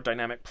for a more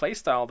dynamic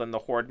playstyle than the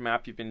Horde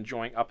map you've been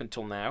enjoying up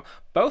until now.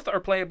 Both are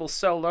playable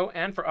solo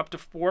and for up to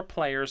 4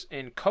 players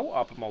in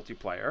co-op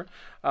multiplayer.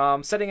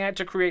 Setting out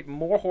to create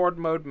more Horde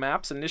mode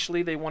maps,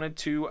 initially they wanted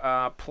to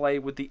play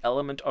with the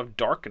element of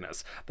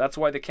darkness. That's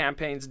why the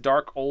campaign's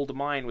Dark Old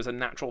Mine was a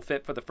natural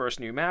fit for the first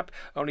new map,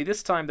 only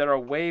this time there are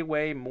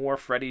way more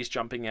Freddies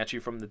jumping at you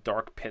from the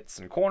dark pits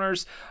and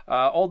corners.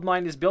 Old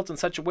Mine is built in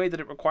such a way that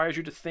it requires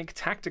you to think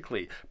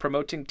tactically,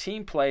 promoting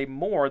team play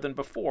more than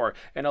before.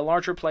 In a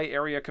larger play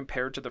area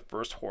compared to the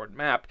first Horde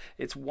map,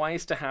 it's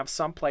wise to have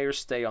some players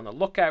stay on the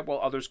lookout while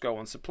others go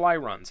on supply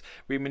runs.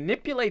 We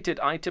manipulated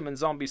item and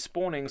zombie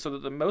spawning so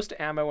that the most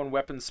ammo and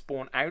weapons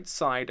spawn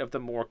outside of the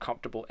more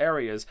comfortable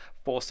areas,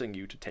 forcing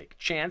you to take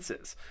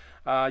chances.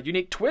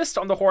 Unique twist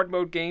on the Horde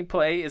mode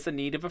gameplay is the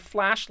need of a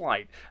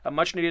flashlight, a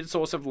much needed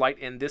source of light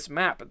in this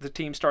map. The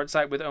team starts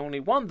out with only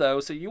one though,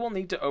 so you will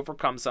need to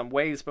overcome some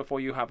waves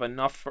before you have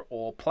enough for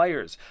all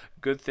players.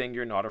 Good thing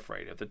you're not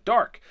afraid of the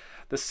dark.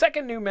 The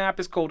second new map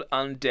is called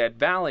Undead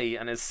Valley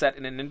and is set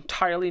in an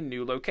entirely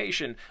new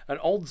location, an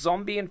old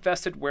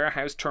zombie-infested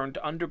warehouse turned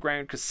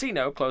underground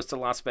casino close to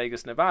Las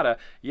Vegas, Nevada.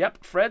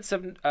 Yep, Freds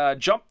have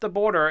jumped the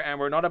border and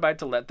we're not about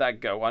to let that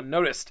go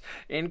unnoticed.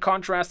 In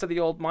contrast to the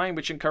old mine,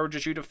 which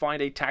encourages you to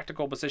find a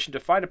tactical position to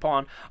fight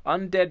upon,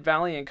 Undead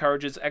Valley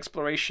encourages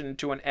exploration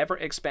to an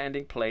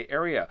ever-expanding play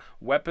area.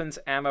 Weapons,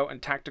 ammo, and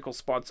tactical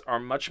spots are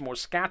much more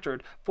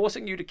scattered,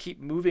 forcing you to keep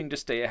moving to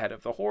stay ahead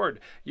of the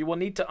Horde. You will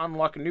need to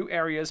unlock new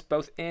areas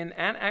both in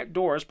and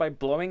outdoors by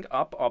blowing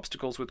up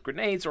obstacles with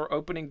grenades or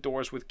opening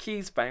doors with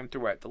keys found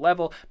throughout the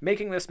level,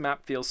 making this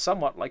map feel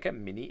somewhat like a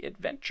mini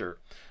adventure.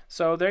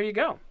 So there you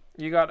go.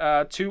 You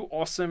got 2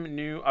 awesome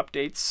new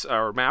updates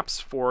or maps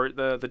for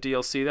the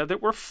DLC there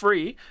that were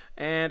free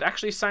and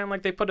actually sound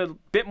like they put a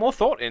bit more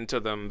thought into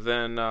them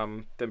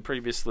than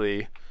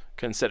previously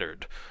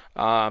considered.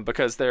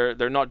 Because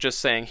they're not just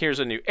saying here's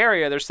a new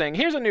area, they're saying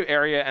here's a new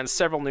area and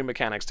several new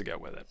mechanics to go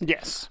with it.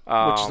 Yes,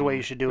 which is the way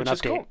you should do an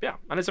update. Cool. Yeah,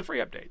 and it's a free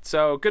update.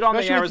 So good on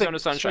the Arizona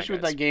Sunshine. Especially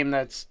with that game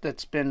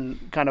that's been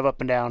kind of up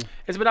and down.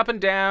 It's been up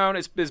and down.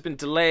 There's been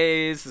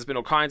delays. There's been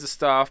all kinds of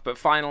stuff. But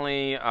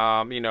finally,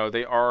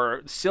 they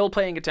are still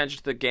paying attention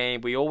to the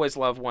game. We always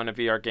love when a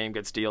VR game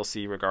gets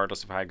DLC,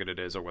 regardless of how good it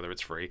is or whether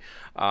it's free.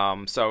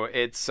 So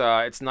it's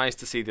nice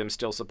to see them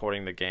still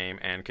supporting the game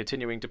and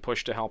continuing to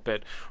push to help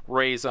it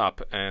raise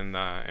up and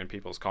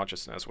people's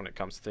consciousness when it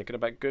comes to thinking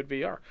about good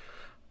VR.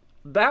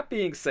 That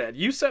being said,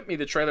 you sent me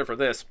the trailer for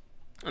this,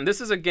 and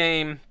this is a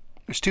game.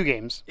 There's 2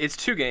 games. It's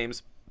 2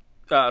 games.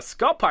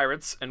 Skull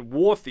Pirates and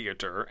War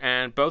Theater,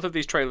 and both of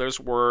these trailers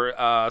were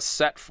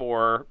set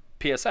for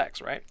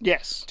PSX, right?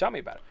 Yes. Tell me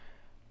about it.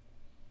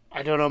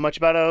 I don't know much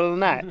about it other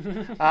than that.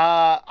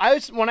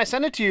 When I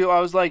sent it to you, I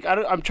was like,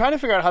 I'm trying to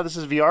figure out how this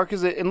is VR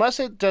because unless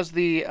it does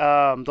the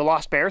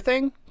Lost Bear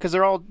thing, because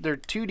they're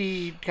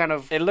 2D kind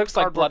of. It looks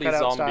like Bloody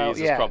Zombies style.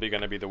 is probably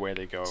going to be the way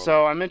they go.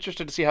 So I'm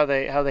interested to see how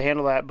they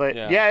handle that. But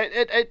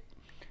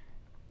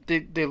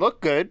they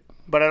look good,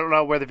 but I don't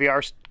know where the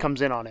VR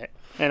comes in on it,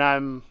 and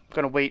I'm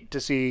gonna wait to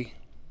see.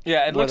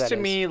 Yeah, it looks to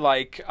me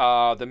like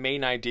the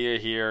main idea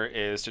here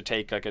is to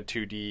take like a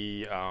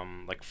 2D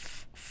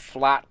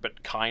flat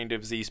but kind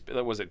of was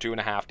it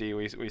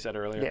 2.5D we said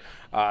earlier,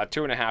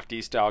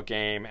 2.5D style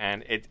game,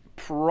 and it's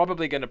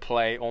probably going to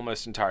play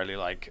almost entirely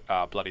like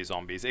Bloody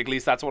Zombies. At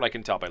least that's what I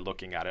can tell by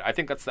looking at it. I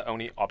think that's the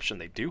only option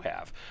they do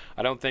have.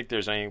 I don't think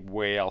there's any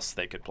way else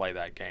they could play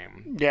that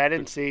game. Yeah, I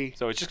didn't see.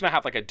 So it's just going to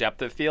have like a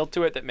depth of field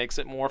to it that makes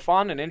it more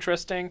fun and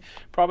interesting,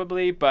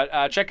 probably.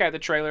 But check out the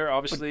trailer,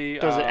 obviously.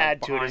 Does it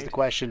add to it is the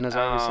question, as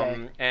I always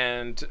say.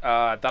 And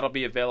that'll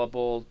be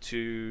available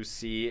to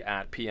see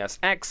at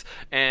PSX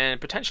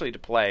and potentially to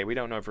play. We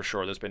don't know for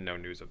sure. There's been no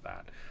news of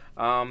that.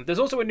 There's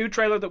also a new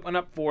trailer that went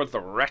up for The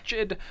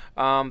Wretched.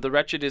 The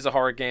Wretched is a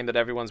horror game that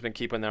everyone's been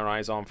keeping their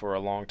eyes on for a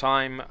long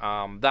time.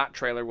 That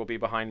trailer will be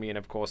behind me and,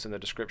 of course, in the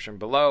description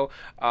below.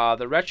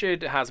 The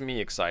Wretched has me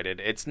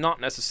excited. It's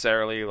not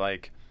necessarily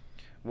like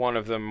one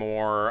of the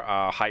more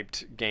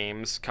hyped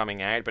games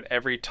coming out, but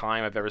every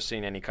time I've ever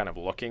seen any kind of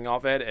looking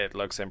of it, it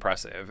looks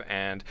impressive.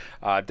 And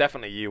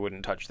definitely you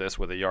wouldn't touch this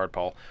with a yard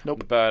pole.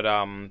 Nope.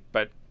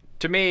 But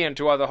to me and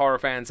to other horror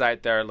fans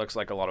out there, it looks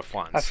like a lot of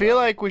fun. I feel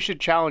like we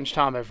should challenge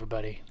Tom,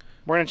 everybody.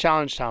 We're going to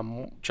challenge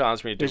Tom.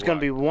 Challenge me to do There's going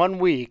to be 1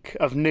 week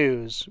of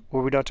news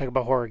where we don't talk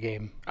about horror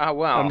game. Oh,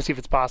 well. I'm going to see if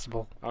it's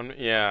possible.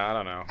 Yeah, I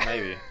don't know.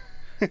 Maybe.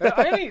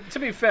 To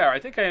be fair, I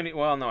think I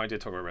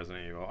did talk about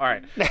Resident Evil. All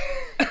right.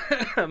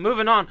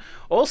 Moving on.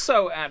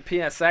 Also at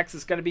PSX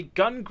is going to be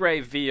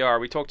Gungrave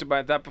VR. We talked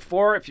about that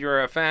before. If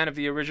you're a fan of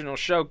the original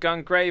show,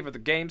 Gungrave, or the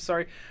game,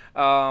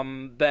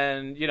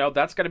 then,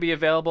 that's going to be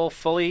available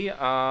fully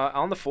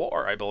on the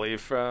floor, I believe,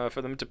 for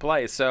them to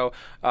play. So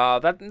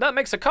that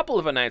makes a couple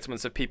of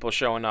announcements of people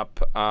showing up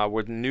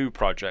with new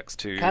projects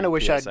to kind of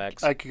wish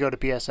PSX. I could go to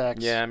PSX.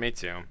 Yeah, me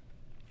too.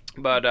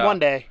 But one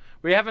day.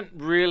 We haven't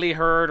really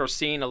heard or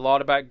seen a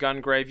lot about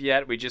Gungrave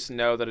yet. We just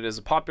know that it is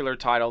a popular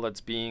title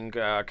that's being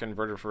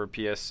converted for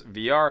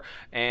PSVR,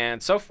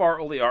 and so far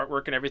all the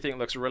artwork and everything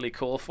looks really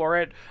cool for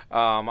it.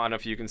 I don't know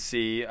if you can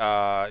see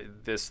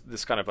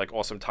this kind of like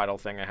awesome title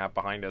thing I have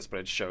behind us, but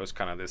it shows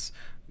kind of this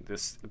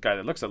guy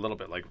that looks a little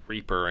bit like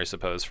Reaper, I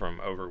suppose, from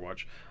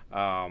Overwatch.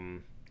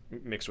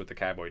 Mixed with the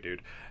cowboy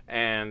dude,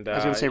 and I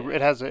was gonna say it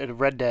has a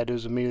Red Dead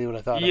is immediately what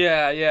I thought.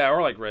 Yeah,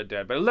 or like Red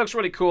Dead, but it looks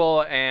really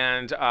cool,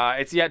 and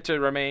it's yet to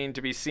remain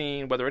to be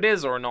seen whether it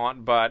is or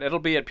not. But it'll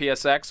be at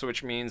PSX,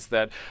 which means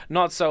that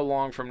not so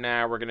long from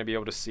now we're going to be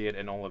able to see it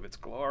in all of its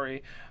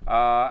glory.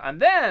 And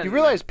then you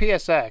realize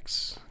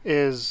PSX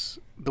is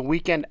the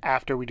weekend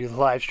after we do the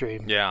live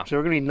stream. Yeah, so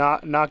we're gonna be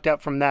knocked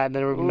out from that, and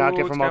then we're knocked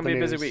out from all the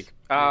news. It's gonna be a busy week.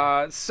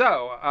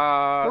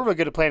 We're really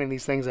good at planning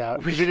these things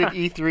out. We did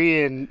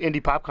E3 and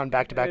Indie PopCon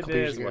back-to-back a couple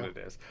years ago. It is what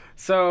it is.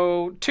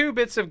 So, 2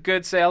 bits of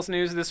good sales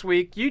news this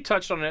week. You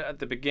touched on it at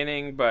the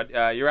beginning, but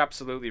you're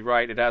absolutely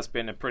right. It has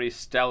been a pretty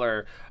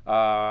stellar,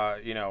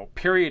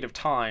 period of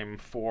time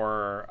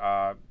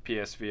for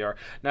PSVR.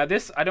 Now,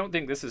 I don't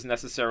think this is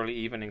necessarily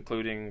even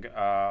including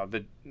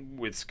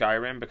with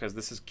Skyrim, because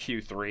this is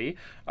Q3.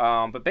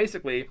 But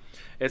basically,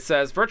 it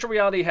says virtual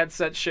reality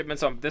headset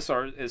shipments on this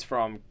is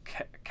from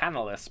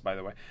Canalys, by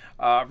the way.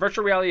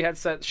 Virtual reality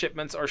headset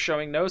shipments are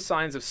showing no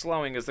signs of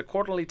slowing as the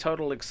quarterly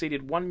total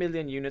exceeded 1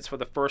 million units for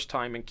the first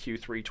time in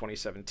Q3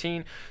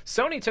 2017.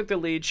 Sony took the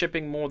lead,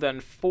 shipping more than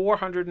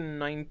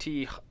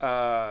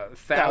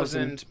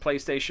 490,000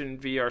 PlayStation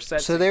VR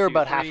sets. So they were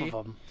about half of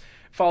them.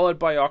 Followed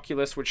by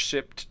Oculus, which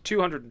shipped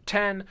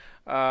 210,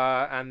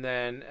 and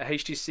then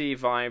HTC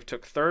Vive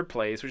took 3rd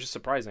place, which is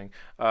surprising,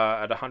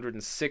 at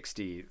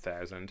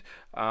 160,000.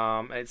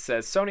 It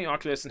says Sony,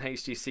 Oculus, and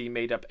HTC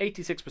made up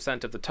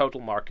 86% of the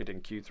total market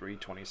in Q3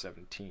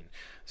 2017.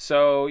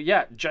 So,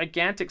 yeah,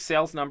 gigantic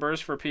sales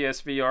numbers for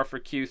PSVR for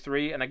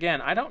Q3. And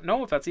again, I don't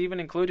know if that's even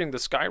including the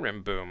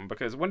Skyrim boom,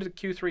 because when did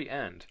Q3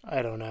 end?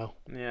 I don't know.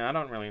 Yeah, I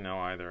don't really know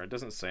either. It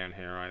doesn't say on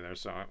here either,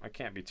 so I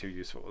can't be too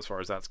useful as far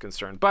as that's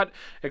concerned. But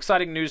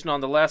exciting news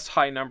nonetheless.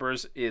 High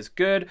numbers is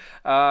good.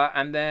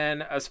 And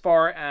then as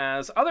far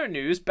as other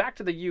news, back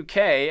to the UK,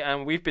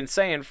 and we've been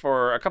saying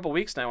for a couple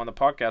weeks now on the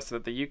podcast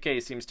that the UK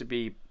seems to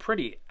be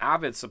pretty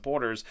avid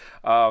supporters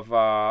of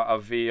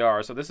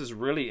VR. So this is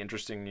really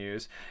interesting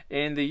news.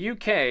 In the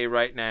UK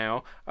right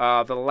now,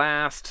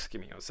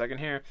 give me a second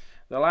here.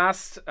 The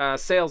last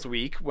sales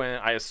week,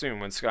 when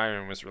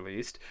Skyrim was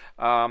released,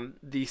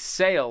 the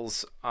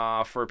sales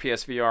for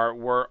PSVR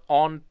were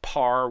on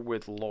par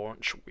with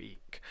launch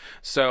week.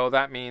 So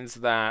that means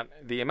that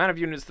the amount of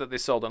units that they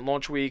sold on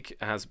launch week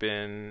has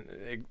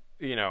been,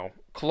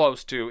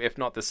 close to, if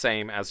not the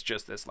same as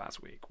just this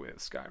last week with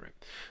Skyrim.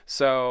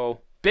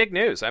 So big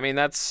news. I mean,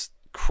 that's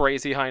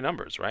crazy high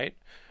numbers, right?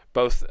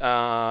 Both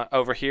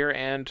over here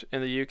and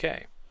in the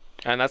UK.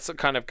 And that's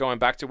kind of going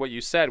back to what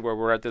you said, where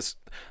we're at this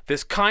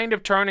kind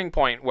of turning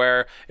point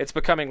where it's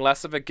becoming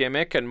less of a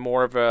gimmick and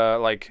more of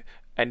a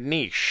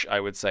niche, I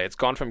would say. It's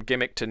gone from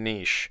gimmick to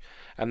niche,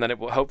 and then it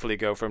will hopefully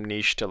go from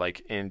niche to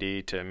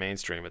indie to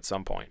mainstream at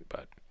some point.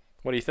 But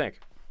what do you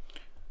think?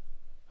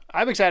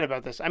 I'm excited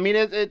about this. I mean,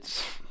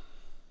 it's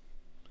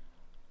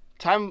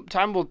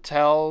time will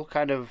tell.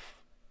 Kind of,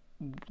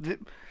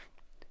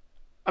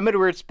 I'm at a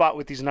weird spot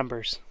with these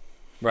numbers.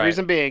 Right. The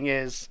reason being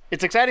is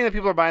it's exciting that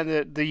people are buying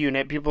the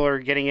unit. People are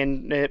getting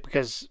in it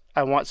because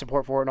I want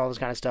support for it and all this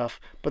kind of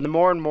stuff. But the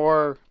more and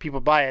more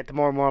people buy it, the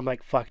more and more I'm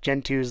like, fuck,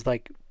 Gen 2 is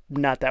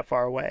not that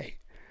far away.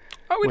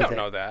 Oh, we don't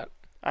know that.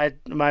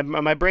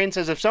 My brain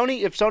says if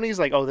Sony's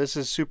like, oh, this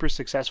is super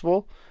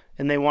successful,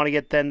 and they want to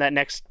get then that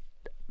next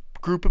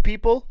group of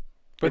people,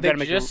 but they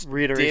just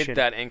did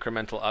that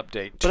incremental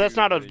update. But that's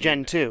not of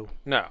Gen 2.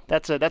 No,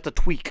 that's a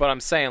tweak. But I'm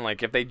saying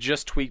if they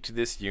just tweaked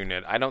this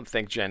unit, I don't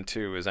think Gen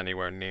 2 is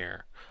anywhere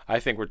near. I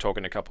think we're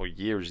talking a couple of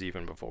years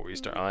even before we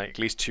start, at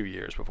least 2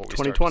 years before we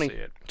start to see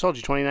it. I told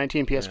you,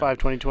 2019, PS5,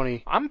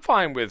 2020. I'm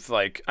fine with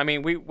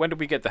when did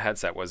we get the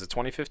headset? Was it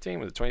 2015?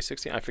 Was it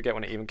 2016? I forget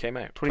when it even came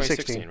out.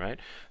 2016, right?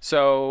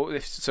 So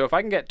if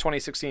I can get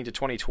 2016 to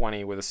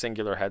 2020 with a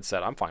singular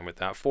headset, I'm fine with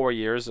that. 4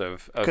 years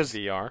of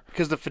VR.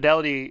 Because the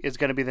fidelity is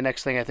going to be the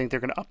next thing I think they're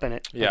going to up in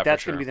it. Yeah,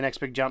 that's going to be the next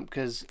big jump.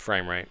 Because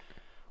frame rate.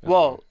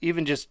 Well,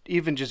 even just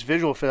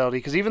visual fidelity.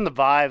 Because even the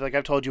Vive, like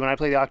I've told you, when I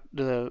play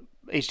the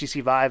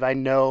HTC Vive, I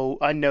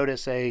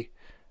notice a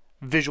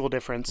visual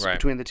difference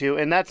between the two,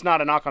 and that's not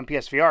a knock on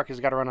PSVR because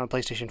it's got to run on a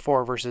PlayStation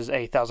 4 versus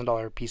a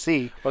 $1,000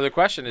 PC. Well, the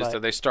question is, do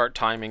they start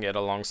timing it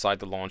alongside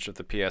the launch of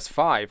the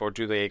PS5, or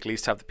do they at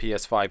least have the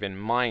PS5 in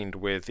mind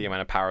with the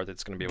amount of power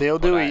that's going to be able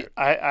to put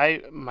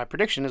out? My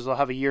prediction is they'll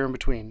have a year in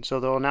between, so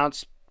they'll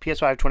announce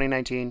PS5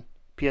 2019,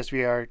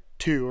 PSVR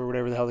 2 or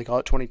whatever the hell they call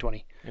it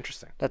 2020.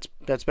 Interesting.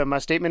 That's been my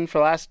statement for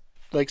the last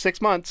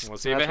 6 months. We'll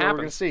see if it happens. We're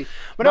going to see.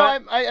 But no,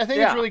 I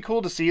think it's really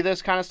cool to see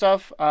this kind of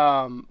stuff.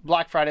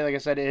 Black Friday, like I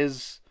said,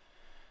 is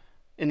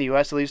in the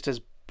U.S. at least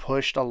has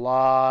pushed a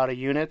lot of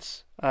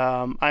units.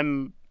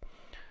 I'm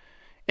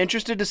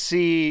interested to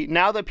see,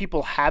 now that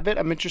people have it,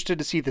 I'm interested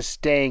to see the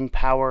staying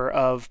power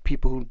of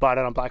people who bought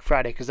it on Black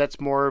Friday, because that's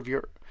more of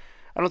your,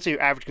 I don't say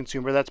your average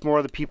consumer. That's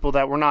more the people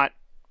that were not.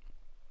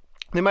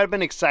 They might have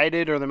been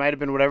excited, or they might have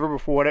been whatever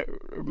before,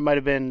 whatever, might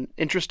have been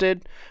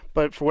interested,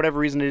 but for whatever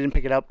reason they didn't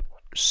pick it up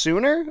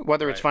sooner,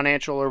 whether it's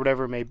financial or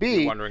whatever it may be.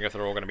 You're wondering if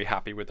they're all going to be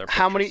happy with their purchase.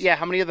 How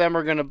many of them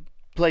are going to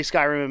play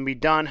Skyrim and be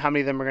done? How many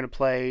of them are going to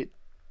play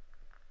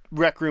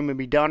Rec Room and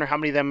be done? Or how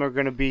many of them are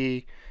going to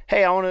be,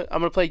 hey, I'm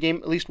going to play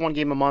at least one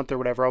game a month or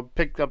whatever. I'll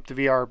pick up the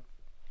VR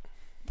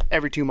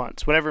every 2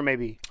 months, whatever it may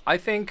be. I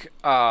think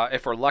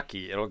if we're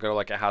lucky, it'll go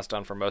like it has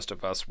done for most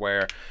of us,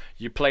 where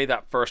you play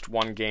that first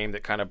one game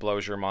that kind of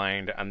blows your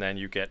mind, and then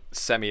you get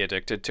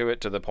semi-addicted to it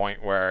to the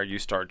point where you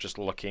start just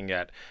looking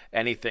at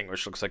anything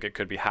which looks like it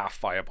could be half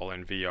viable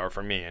in VR,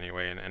 for me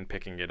anyway, and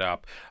picking it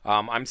up.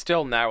 I'm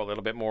still now a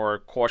little bit more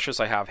cautious.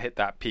 I have hit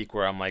that peak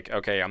where I'm like,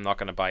 okay, I'm not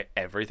going to buy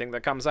everything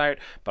that comes out,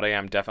 but I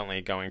am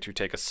definitely going to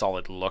take a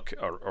solid look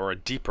or a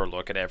deeper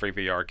look at every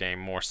VR game,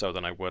 more so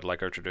than I would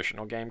like a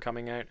traditional game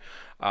coming out.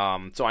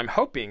 So I'm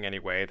hoping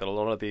anyway that a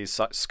lot of these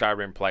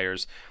Skyrim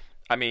players,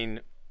 I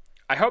mean,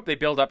 I hope they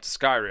build up to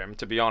Skyrim,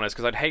 to be honest,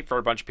 because I'd hate for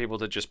a bunch of people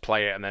to just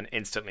play it and then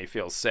instantly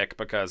feel sick,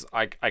 because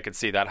I could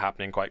see that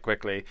happening quite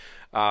quickly.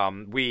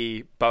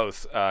 We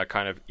both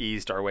kind of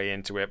eased our way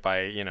into it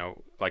by, you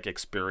know, like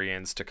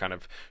experience to kind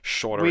of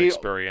shorter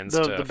experience.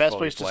 The best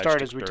place to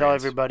start, as we tell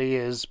everybody,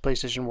 is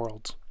PlayStation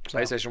Worlds. So.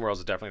 PlayStation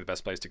Worlds is definitely the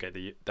best place to get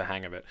the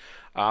hang of it.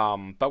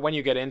 But when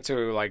you get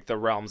into like the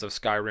realms of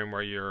Skyrim,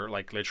 where you're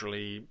like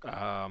literally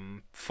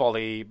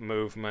fully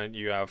movement,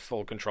 you have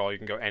full control, you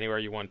can go anywhere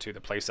you want to,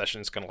 the play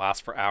session's going to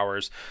last for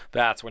hours,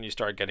 that's when you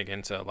start getting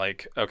into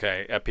like,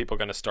 okay, are people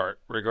going to start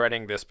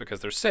regretting this because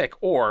they're sick,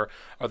 or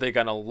are they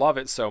going to love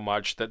it so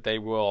much that they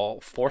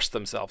will force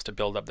themselves to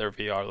build up their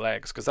VR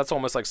legs? Because that's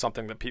almost like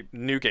something that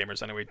new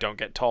gamers anyway don't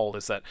get told,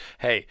 is that,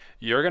 hey,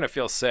 you're going to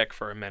feel sick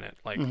for a minute,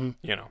 like,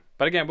 you know.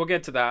 But again, we'll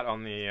get to that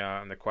on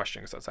the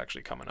question, because that's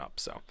actually coming up.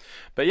 So,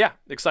 but yeah,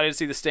 excited to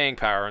see the staying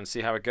power and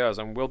see how it goes,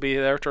 and we'll be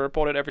there to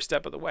report it every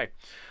step of the way.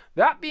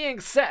 That being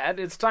said,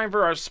 it's time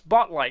for our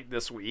spotlight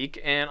this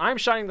week, and I'm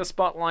shining the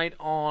spotlight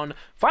on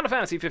Final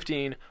Fantasy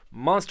 15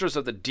 Monsters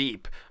of the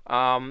Deep,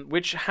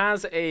 which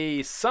has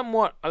a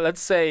somewhat,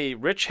 let's say,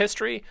 rich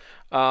history.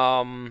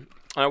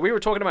 We were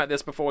talking about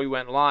this before we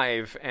went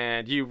live,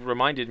 and you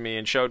reminded me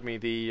and showed me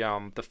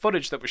the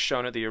footage that was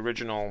shown at the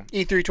original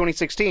E3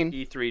 2016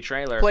 E3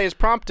 trailer. Play as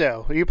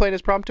Prompto. Are you playing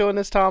as Prompto in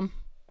this, Tom?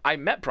 I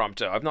met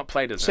Prompto. I've not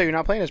played as him. So you're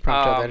not playing as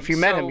Prompto then. If you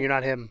met him, you're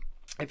not him.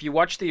 If you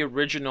watch the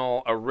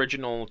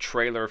original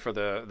trailer for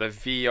the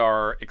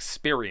VR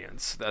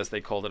experience, as they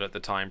called it at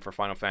the time for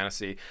Final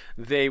Fantasy,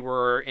 they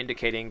were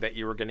indicating that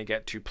you were going to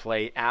get to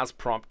play as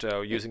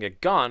Prompto using a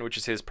gun, which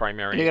is his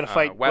primary you're going to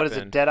fight, weapon. What is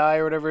it, Deadeye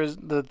or whatever is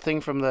the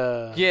thing from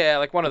the... Yeah,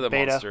 like one of the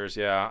beta. monsters,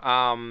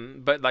 yeah.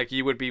 But like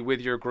you would be with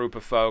your group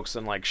of folks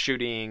and like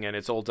shooting, and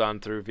it's all done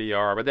through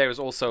VR. But there was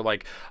also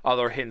like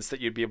other hints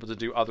that you'd be able to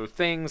do other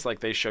things, like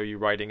they show you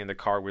riding in the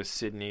car with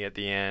Sydney at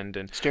the end.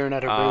 And staring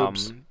at her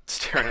boobs.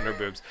 Staring at her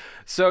boobs.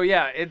 So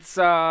yeah,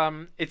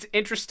 it's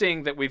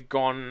interesting that we've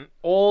gone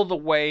all the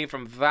way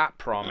from that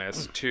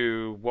promise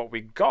to what we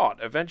got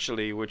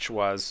eventually, which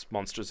was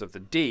Monsters of the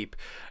Deep.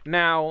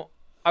 Now,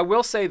 I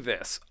will say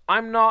this.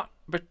 I'm not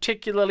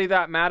particularly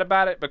that mad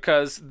about it,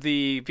 because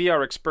the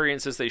VR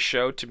experiences they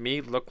showed to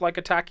me looked like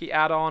a tacky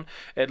add-on.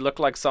 It looked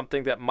like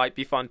something that might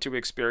be fun to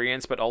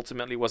experience, but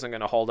ultimately wasn't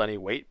going to hold any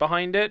weight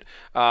behind it,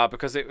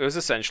 because it was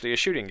essentially a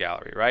shooting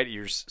gallery, right?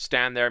 You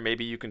stand there,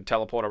 maybe you can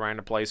teleport around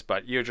a place,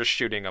 but you're just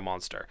shooting a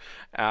monster.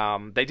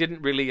 They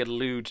didn't really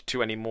allude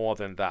to any more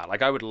than that.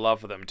 Like, I would love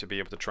for them to be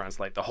able to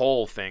translate the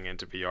whole thing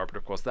into VR, but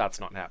of course that's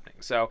not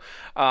happening.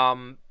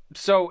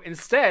 So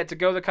instead, to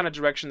go the kind of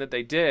direction that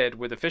they did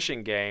with a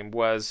fishing game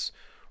was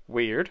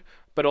weird,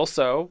 but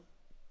also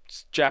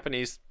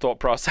Japanese thought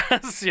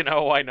process, you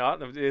know, why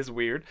not? It is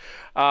weird.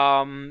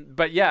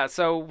 But yeah,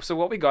 so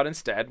what we got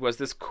instead was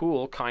this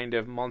cool kind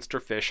of monster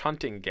fish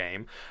hunting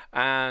game,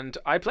 and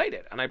I played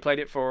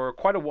it for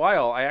quite a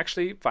while. I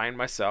actually find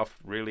myself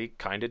really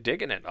kind of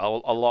digging it a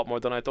lot more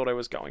than I thought I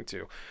was going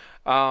to.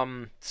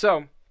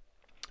 So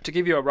to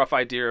give you a rough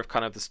idea of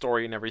kind of the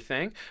story and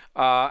everything,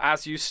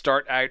 as you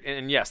start out,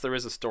 and yes, there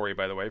is a story,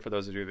 by the way, for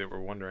those of you that were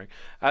wondering.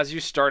 As you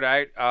start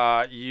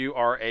out, you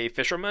are a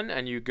fisherman,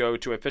 and you go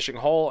to a fishing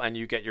hole, and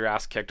you get your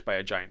ass kicked by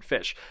a giant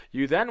fish.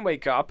 You then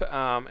wake up,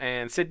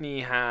 and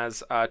Sydney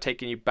has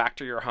taken you back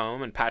to your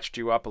home and patched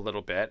you up a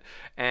little bit,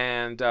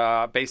 and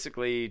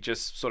basically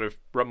just sort of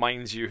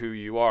reminds you who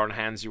you are and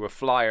hands you a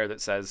flyer that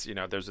says, you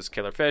know, there's this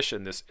killer fish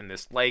in this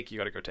lake, you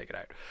got to go take it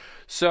out.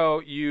 So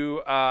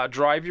you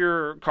drive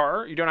your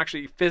car. You don't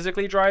actually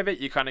physically drive it,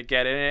 you kind of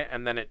get in it,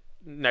 and then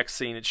next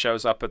scene it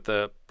shows up at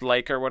the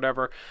lake or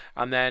whatever,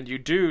 and then you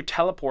use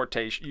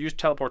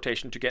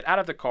teleportation to get out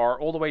of the car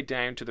all the way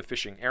down to the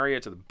fishing area,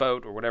 to the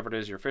boat or whatever it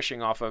is you're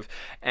fishing off of,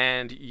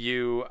 and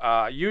you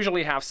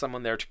usually have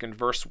someone there to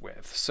converse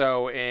with.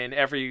 So in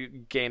every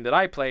game that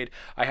I played,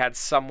 I had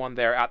someone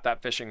there at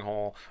that fishing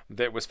hole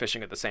that was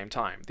fishing at the same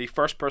time. The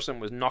first person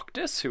was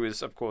Noctis, who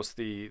is of course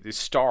the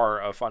star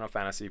of Final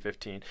Fantasy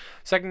 15.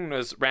 Second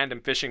was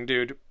random fishing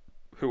dude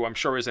who I'm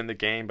sure is in the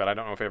game, but I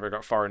don't know if I ever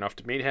got far enough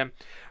to meet him.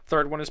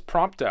 Third one is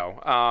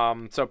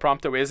Prompto. So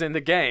Prompto is in the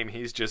game.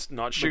 He's just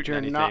not shooting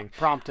anything. Not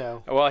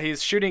Prompto. Well,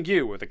 he's shooting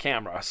you with a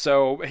camera.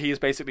 So he's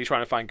basically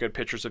trying to find good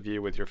pictures of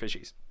you with your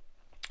fishies.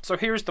 So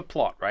here's the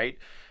plot, right?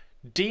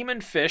 Demon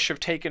fish have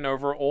taken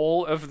over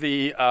all of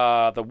the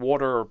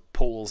water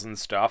pools and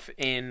stuff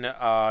in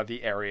the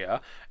area,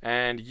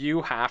 and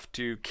you have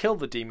to kill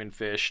the demon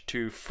fish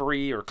to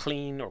free or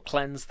clean or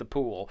cleanse the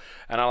pool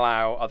and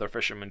allow other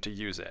fishermen to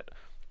use it.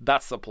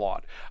 That's the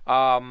plot.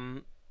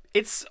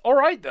 It's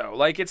alright though,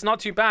 like it's not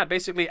too bad.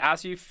 Basically,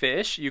 as you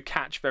fish, you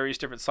catch various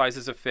different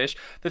sizes of fish.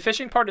 The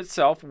fishing part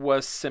itself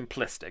was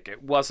simplistic.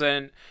 It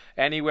wasn't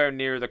anywhere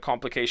near the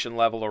complication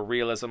level or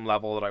realism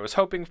level that I was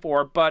hoping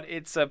for, but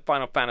it's a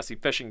Final Fantasy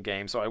fishing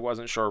game, so I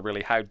wasn't sure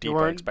really how deep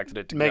I expected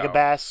it to go. Mega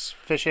bass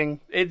fishing?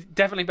 It's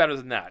definitely better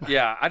than that.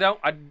 Yeah,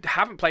 I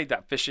haven't played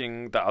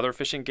the other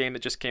fishing game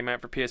that just came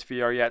out for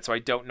PSVR yet, so I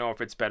don't know if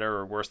it's better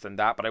or worse than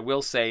that, but I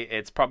will say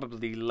it's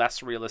probably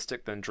less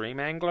realistic than Dream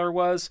Angler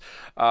was.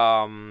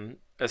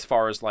 As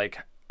far as like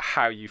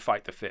how you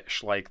fight the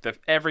fish, like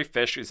every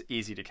fish is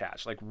easy to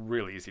catch, like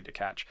really easy to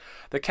catch.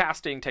 The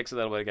casting takes a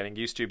little bit of getting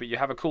used to, but you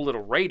have a cool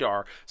little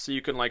radar, so you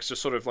can like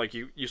just sort of like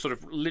you sort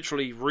of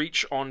literally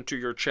reach onto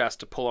your chest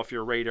to pull off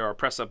your radar,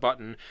 press a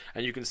button,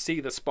 and you can see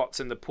the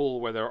spots in the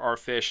pool where there are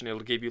fish, and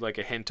it'll give you like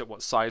a hint at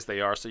what size they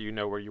are, so you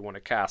know where you want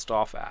to cast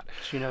off at.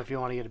 So you know if you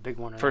want to get a big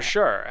one or For not.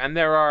 sure. And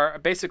there are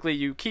basically,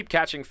 you keep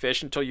catching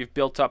fish until you've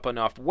built up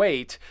enough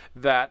weight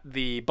that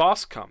the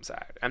boss comes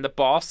out, and the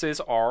bosses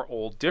are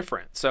all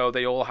different, so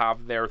they all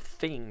have their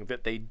thing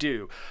that they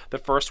do. The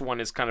first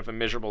one is kind of a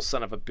miserable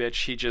son of a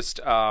bitch. He just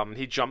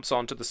he jumps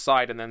onto the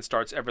side and then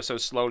starts ever so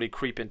slowly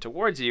creeping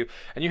towards you,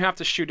 and you have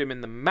to shoot him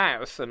in the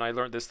mouth, and I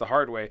learned this the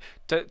hard way,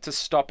 to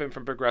stop him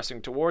from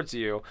progressing towards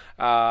you,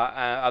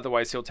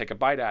 otherwise he'll take a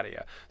bite out of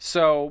you.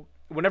 So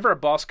whenever a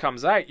boss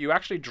comes out, you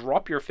actually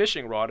drop your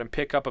fishing rod and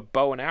pick up a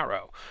bow and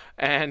arrow,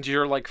 and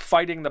you're like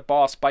fighting the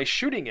boss by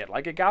shooting it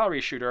like a gallery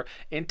shooter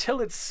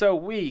until it's so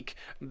weak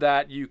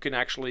that you can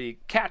actually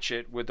catch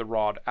it with the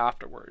rod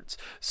afterwards.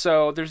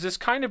 So there's this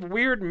kind of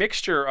weird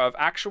mixture of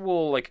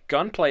actual like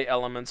gunplay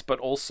elements, but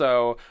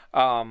also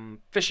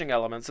fishing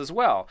elements as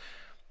well.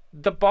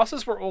 The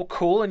bosses were all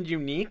cool and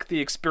unique. The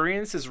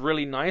experience is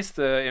really nice.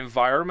 The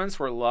environments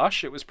were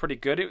lush. It was pretty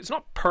good. It was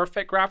not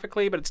perfect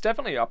graphically, but it's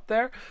definitely up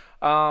there.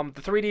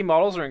 The 3D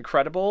models are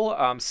incredible.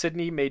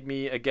 Sydney made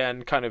me,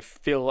 again, kind of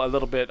feel a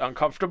little bit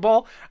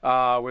uncomfortable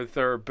with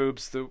her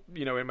boobs,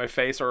 in my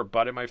face, or her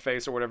butt in my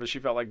face, or whatever she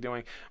felt like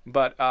doing.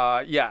 But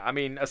yeah, I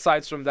mean,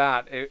 aside from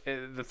that,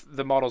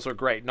 the models are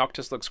great.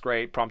 Noctis looks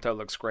great. Prompto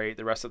looks great.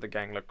 The rest of the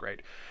gang look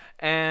great.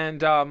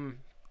 And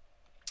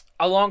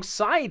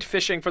alongside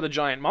fishing for the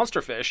giant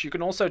monster fish, you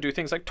can also do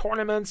things like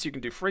tournaments, you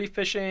can do free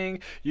fishing,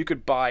 you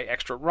could buy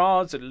extra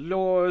rods and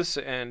lures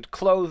and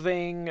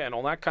clothing and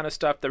all that kind of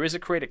stuff. There is a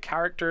create a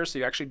character, so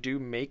you actually do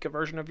make a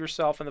version of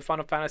yourself in the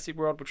Final Fantasy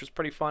world, which was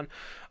pretty fun.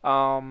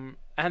 And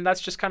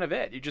that's just kind of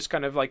it. You just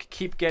kind of like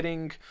keep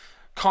getting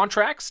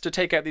contracts to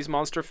take out these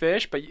monster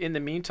fish, but in the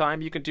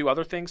meantime you can do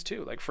other things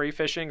too, like free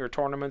fishing or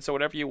tournaments or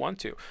whatever you want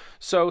to.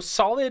 So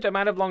solid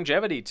amount of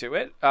longevity to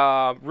it.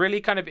 Really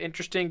kind of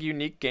interesting,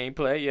 unique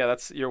gameplay. Yeah,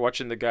 you're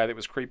watching the guy that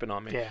was creeping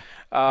on me. Yeah,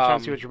 I'm trying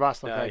to see what your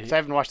boss looks like, because I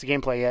haven't watched the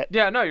gameplay yet.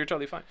 Yeah, no, you're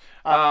totally fine.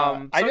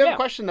 I do have a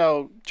question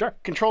though. Sure.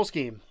 Control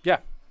scheme. Yeah.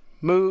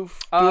 Move,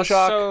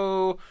 DualShock.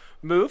 So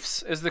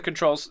moves is the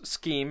control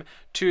scheme.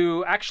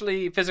 To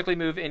actually physically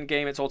move in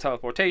game, it's all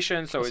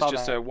teleportation, so it's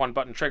just a one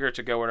button trigger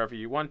to go wherever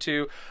you want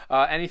to.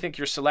 Anything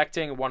you're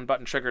selecting, one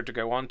button trigger to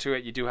go onto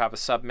it. You do have a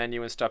sub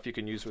menu and stuff you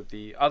can use with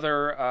the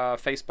other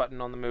face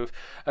button on the move.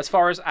 As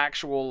far as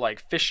actual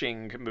like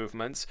fishing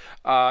movements,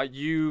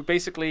 you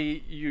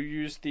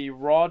use the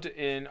rod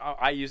in.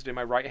 I used it in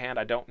my right hand.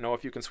 I don't know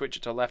if you can switch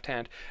it to left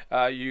hand.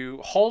 You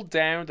hold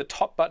down the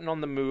top button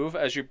on the move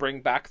as you bring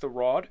back the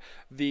rod.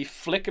 The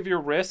flick of your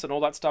wrist and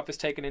all that stuff is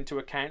taken into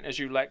account as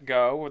you let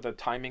go, or the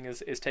timing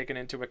is taken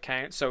into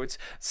account, so it's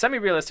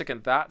semi-realistic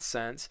in that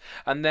sense.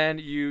 And then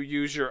you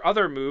use your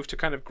other move to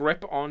kind of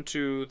grip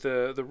onto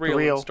the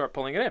reel and start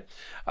pulling it in,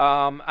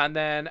 and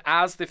then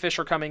as the fish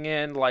are coming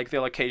in, like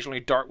they'll occasionally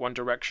dart one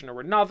direction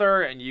or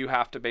another, and you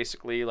have to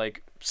basically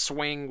like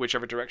swing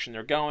whichever direction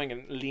they're going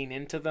and lean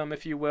into them,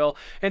 if you will,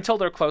 until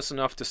they're close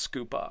enough to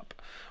scoop up.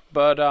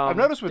 But I've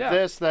noticed with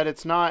this that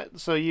it's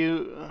not, so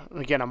you,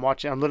 again, I'm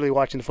literally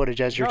watching the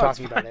footage as you're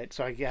talking about it,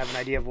 so I have an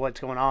idea of what's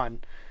going on.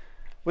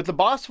 With the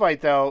boss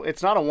fight, though,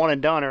 it's not a one and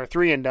done or a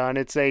three and done.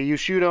 It's you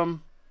shoot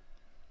him,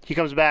 he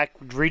comes back,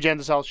 regens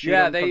himself, shoot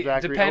him, comes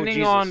back.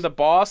 Depending on the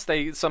boss,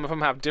 some of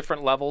them have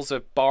different levels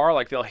of bar.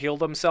 Like they'll heal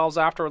themselves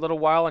after a little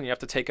while, and you have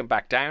to take them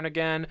back down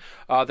again.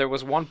 There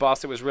was one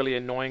boss that was really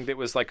annoying. That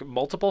was like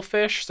multiple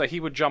fish, so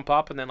he would jump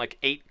up, and then like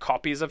 8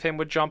 copies of him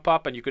would jump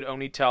up, and you could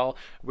only tell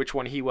which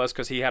one he was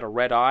because he had a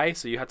red eye.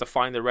 So you had to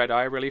find the red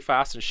eye really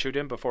fast and shoot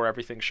him before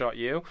everything shot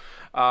you.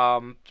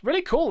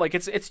 Really cool. Like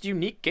it's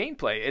unique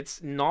gameplay.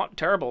 It's not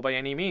terrible by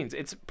any means.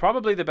 It's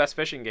probably the best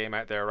fishing game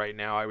out there right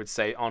now, I would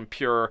say, on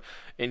pure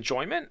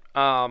enjoyment,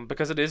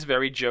 because it is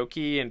very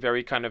jokey and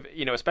very kind of,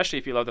 especially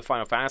if you love the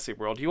Final Fantasy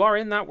world, you are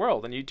in that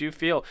world, and you do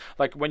feel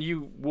like when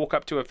you walk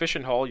up to a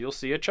fishing hole, you'll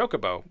see a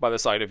chocobo by the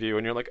side of you,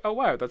 and you're like, oh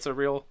wow, that's a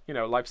real,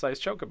 life-size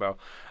chocobo.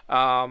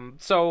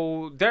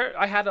 So there,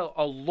 I had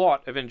a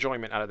lot of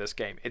enjoyment out of this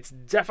game. It's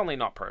definitely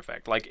not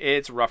perfect. Like,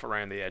 it's rough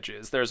around the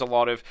edges. There's a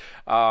lot of,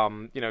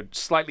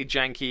 slightly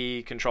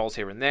janky controls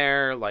here and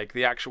there. Like,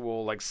 the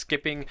actual, like,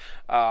 skipping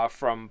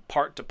from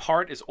part to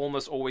part is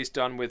almost always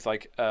done with,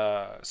 like,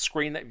 a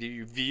screen that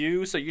you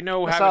view, so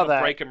having to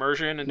break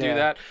immersion and do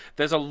that.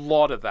 There's a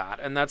lot of that,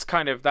 and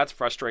that's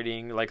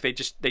frustrating. Like,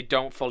 they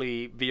don't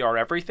fully VR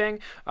everything.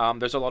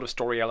 There's a lot of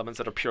story elements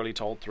that are purely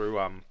told through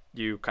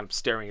you kind of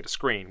staring at a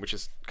screen, which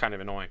is kind of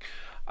annoying.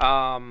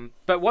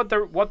 But what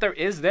there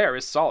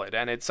is solid,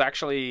 and it's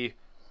actually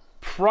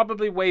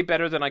probably way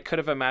better than I could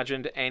have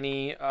imagined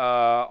any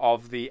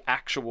of the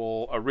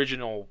actual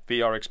original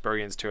VR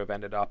experience to have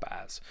ended up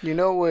as. You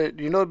know what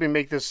would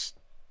make this,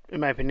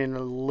 in my opinion, a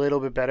little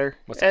bit better?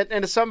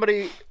 And as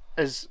somebody,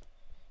 as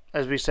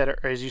we said, or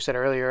as you said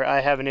earlier,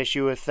 I have an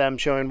issue with them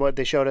showing what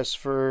they showed us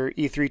for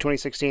E3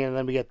 2016, and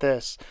then we get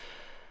this.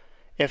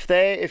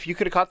 If you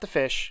could have caught the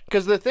fish,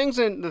 because the things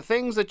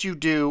that you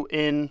do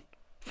in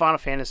Final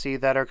Fantasy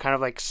that are kind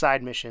of like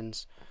side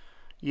missions,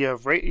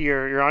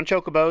 you're on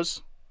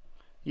chocobos,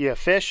 you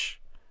fish,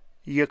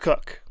 you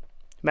cook.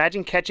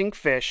 Imagine catching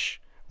fish,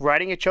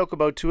 riding a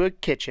chocobo to a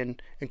kitchen,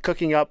 and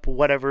cooking up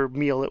whatever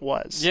meal it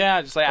was.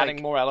 Yeah, just like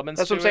adding more elements.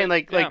 That's to what I'm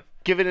saying. it. Like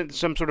giving it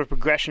some sort of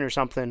progression or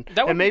something.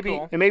 That would be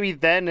cool. And maybe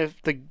then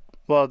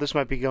this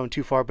might be going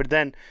too far, but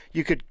then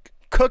you could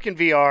cook in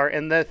VR,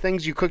 and the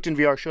things you cooked in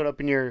VR showed up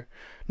in your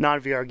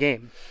non-VR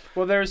game.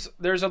 Well, there's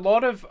a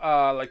lot of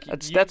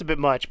that's a bit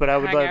much, but I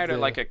would love out to, at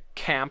like a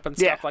camp and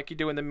stuff like you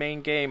do in the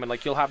main game, and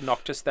like you'll have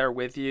Noctis there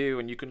with you,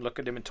 and you can look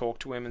at him and talk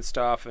to him and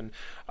stuff, and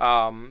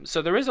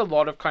so there is a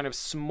lot of kind of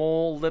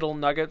small little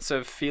nuggets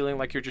of feeling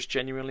like you're just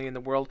genuinely in the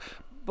world.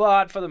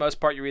 But for the most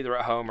part, you're either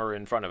at home or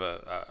in front of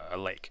a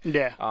lake.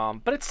 Yeah.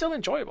 But it's still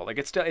enjoyable. Like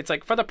it's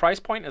like for the price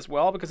point as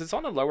well, because it's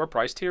on a lower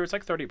price tier. It's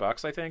like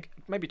 $30, I think,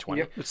 maybe 20.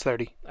 Yep, it's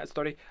 30. That's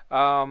 30.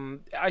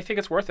 I think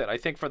it's worth it. I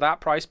think for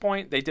that price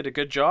point, they did a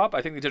good job.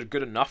 I think they did a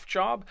good enough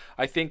job.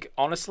 I think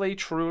honestly,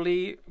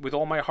 truly, with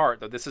all my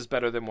heart, that this is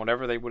better than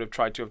whatever they would have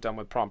tried to have done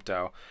with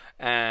Prompto.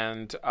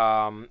 And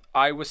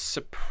I was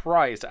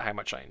surprised at how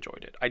much I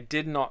enjoyed it.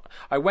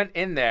 I went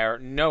in there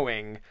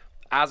knowing,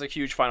 as a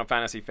huge Final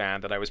Fantasy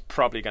fan, that I was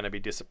probably going to be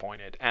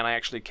disappointed, and I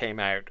actually came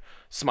out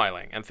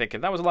smiling and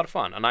thinking that was a lot of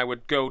fun, and I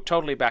would go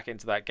totally back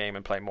into that game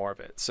and play more of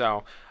it.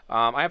 So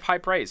I have high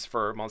praise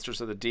for Monsters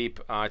of the Deep.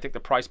 I think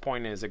the price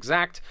point is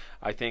exact.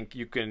 I think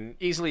you can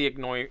easily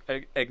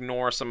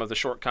ignore some of the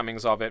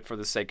shortcomings of it for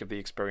the sake of the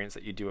experience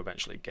that you do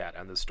eventually get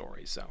and the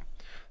story. So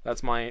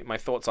that's my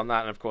thoughts on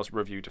that, and of course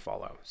review to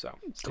follow. So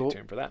stay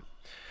tuned for that.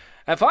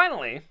 And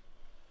finally,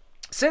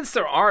 since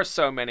there are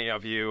so many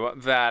of you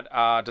that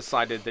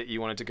decided that you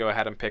wanted to go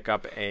ahead and pick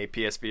up a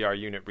PSVR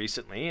unit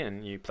recently,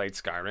 and you played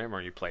Skyrim or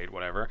you played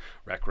whatever,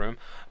 Rec Room,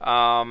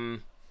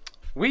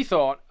 we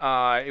thought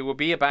it would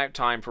be about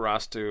time for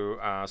us to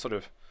sort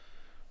of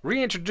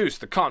reintroduce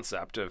the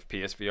concept of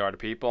PSVR to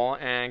people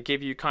and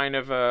give you kind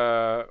of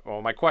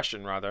my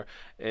question rather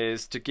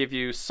is to give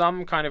you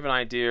some kind of an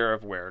idea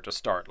of where to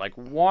start. Like,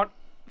 what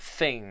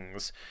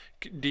things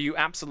do you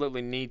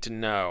absolutely need to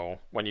know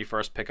when you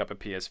first pick up a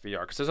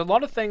PSVR? Because there's a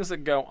lot of things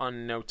that go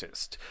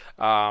unnoticed,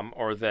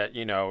 or that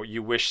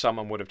you wish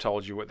someone would have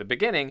told you at the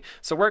beginning.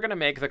 So we're going to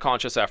make the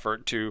conscious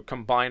effort to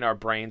combine our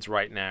brains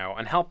right now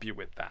and help you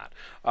with that.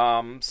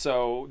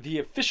 So the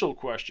official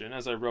question,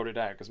 as I wrote it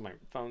out because my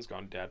phone's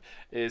gone dead,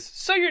 is: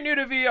 so you're new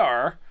to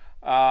VR?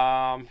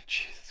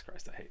 Jesus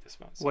Christ, I hate this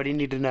phone. What do you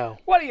need to know?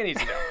 What do you need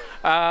to know?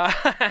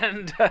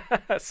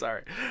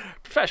 Sorry,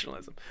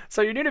 professionalism.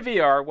 So you're new to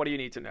VR. What do you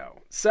need to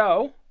know?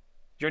 So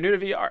you're new to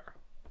VR.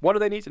 What do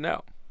they need to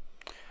know?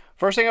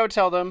 First thing I would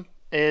tell them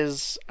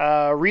is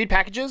read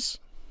packages.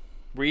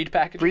 Read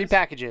packages? Read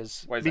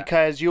packages. Why is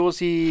because that? You will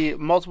see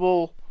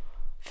multiple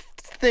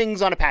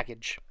things on a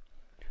package.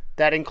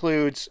 That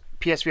includes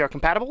PSVR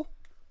compatible,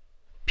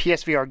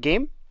 PSVR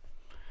game,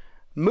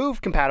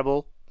 Move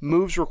compatible,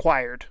 moves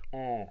required.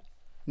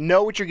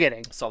 Know what you're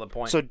getting. Solid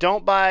point. So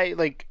don't buy,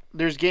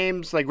 there's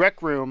games like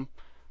Rec Room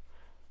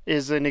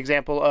is an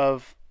example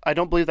of, I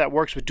don't believe that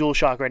works with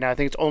DualShock right now. I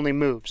think it's only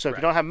moves. So if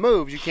you don't have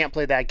moves, you can't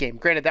play that game.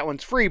 Granted, that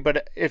one's free,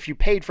 but if you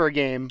paid for a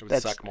game, it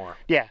would suck more.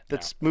 Yeah,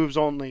 that's moves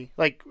only.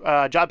 Like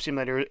Job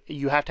Simulator,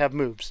 you have to have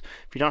moves.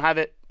 If you don't have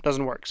it, it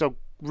doesn't work. So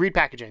read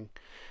packaging.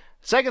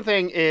 Second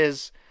thing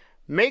is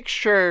make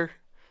sure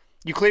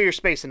you clear your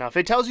space enough.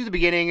 It tells you the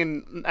beginning,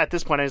 and at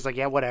this point I was like,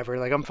 yeah, whatever,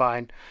 I'm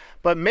fine.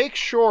 But make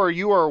sure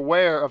you are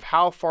aware of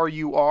how far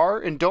you are,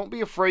 and don't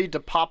be afraid to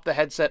pop the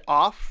headset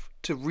off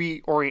to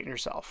reorient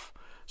yourself.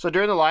 So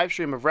during the live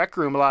stream of Rec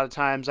Room, a lot of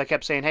times I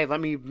kept saying, hey, let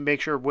me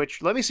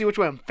see which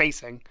way I'm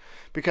facing.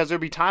 Because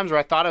there'd be times where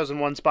I thought I was in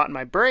one spot in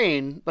my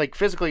brain, like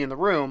physically in the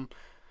room,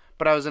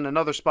 but I was in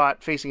another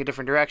spot facing a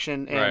different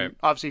direction, and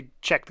obviously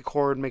check the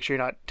cord, make sure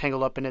you're not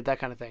tangled up in it, that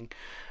kind of thing.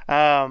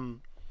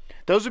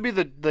 those would be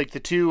the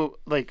two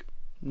like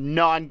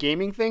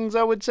non-gaming things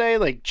I would say.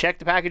 Like check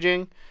the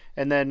packaging,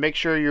 and then make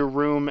sure your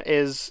room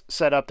is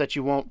set up that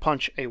you won't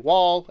punch a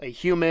wall, a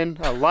human,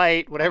 a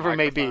light, whatever it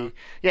may be.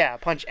 Yeah,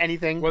 punch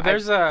anything. Well,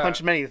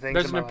 punched many things.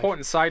 There's an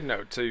important side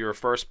note to your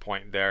first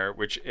point there,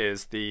 which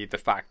is the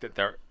fact that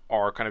there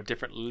are kind of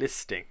different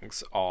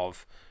listings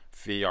of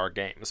VR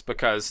games,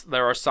 because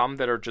there are some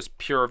that are just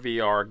pure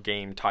VR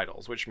game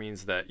titles, which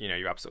means that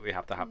you absolutely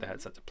have to have the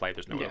headset to play.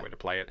 There's no other way to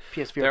play it.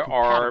 There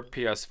are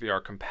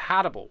PSVR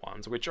compatible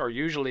ones, which are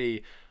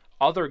usually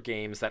other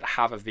games that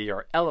have a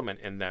VR element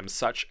in them,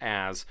 such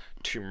as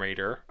Tomb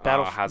Raider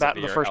has a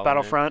VR the first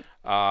element.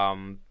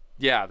 Battlefront.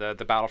 Yeah,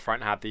 the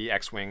Battlefront had the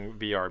X-Wing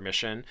VR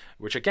mission,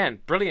 which again,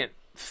 brilliant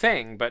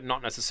thing, but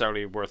not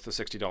necessarily worth the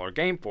 $60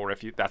 game for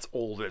if that's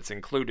all that's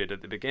included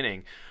at the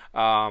beginning.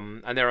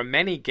 And there are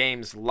many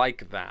games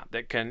like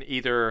that can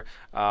either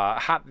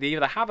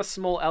have a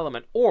small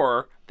element,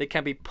 or they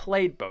can be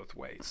played both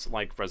ways,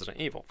 like Resident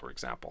Evil, for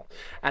example.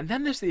 And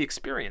then there's the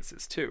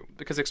experiences too,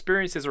 because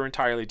experiences are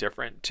entirely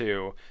different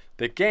to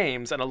the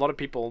games, and a lot of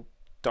people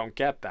don't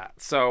get that.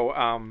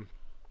 So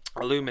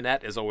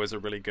Illuminate is always a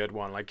really good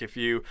one. Like if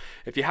you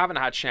haven't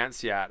had a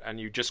chance yet and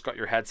you just got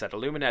your headset,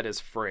 Illuminate is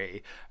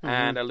free,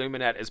 and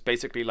Illuminate is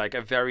basically like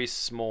a very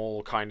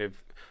small kind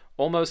of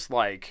almost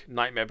like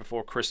Nightmare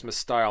Before Christmas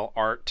style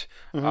art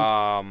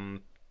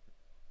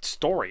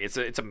story.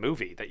 It's a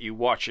movie that you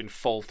watch in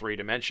full 3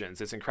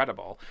 dimensions. It's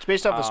incredible. It's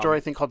based off a story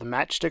I think called The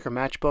Matchstick or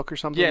Matchbook or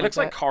something. Yeah, it looks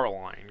like like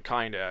Coraline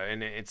kind of,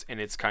 and it's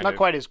kind not of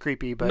quite as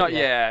creepy, but not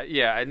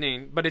yeah. I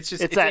mean, but it's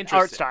just it's that interesting.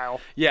 art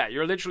style. Yeah,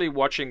 you're literally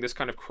watching this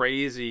kind of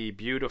crazy,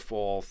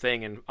 beautiful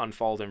thing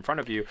unfold in front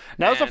of you.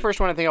 That was the first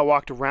one I think I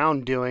walked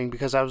around doing,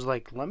 because I was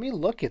like, let me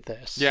look at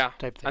this. Yeah,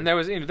 type thing. And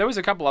there was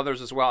a couple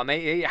others as well, and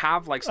they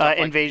have like stuff like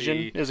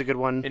Invasion is a good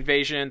one.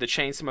 Invasion, the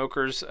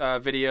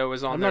Chainsmokers video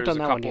is on there. There's a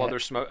couple other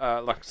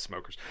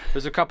smokers.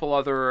 There's a couple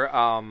other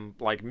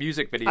like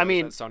music videos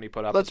that Sony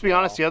put up. Let's be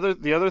honest.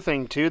 The other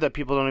thing too that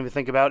people don't even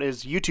think about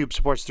is YouTube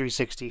supports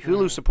 360.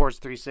 Hulu supports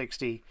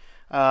 360.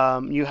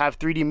 You have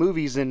 3D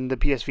movies in the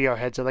PSVR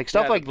headset, like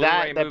stuff like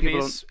that movies, people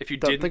don't, if you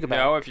don't didn't think about.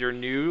 know, if you're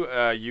new,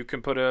 you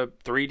can put a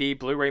 3D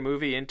Blu-ray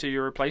movie into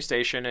your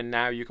PlayStation, and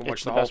now you can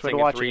watch the whole thing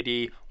in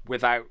 3D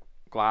without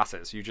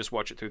glasses. You just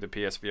watch it through the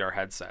PSVR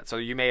headset. So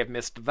you may have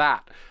missed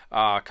that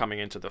coming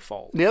into the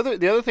fold. The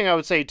other thing I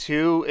would say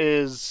too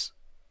is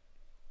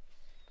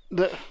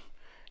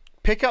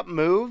pick up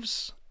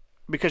moves,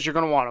 because you're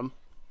going to want them,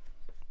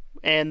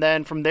 and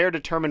then from there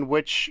determine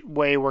which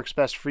way works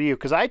best for you.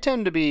 Because I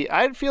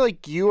feel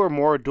like you are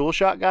more a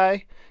DualShock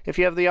guy if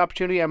you have the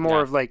opportunity. I'm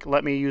more of like,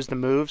 let me use the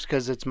moves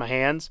because it's my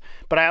hands.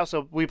 But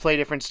we play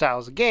different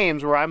styles of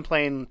games, where I'm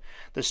playing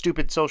the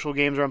stupid social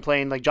games, where I'm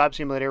playing like Job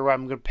Simulator, where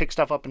I'm going to pick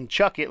stuff up and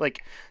chuck it.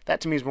 Like that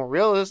to me is more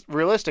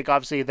realistic,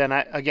 obviously. Then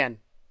again,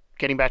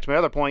 getting back to my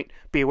other point,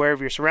 be aware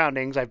of your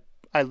surroundings. I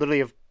literally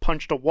have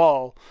punched a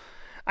wall.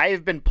 I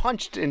have been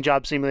punched in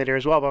Job Simulator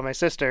as well by my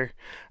sister,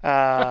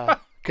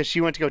 because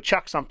she went to go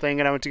chuck something,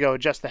 and I went to go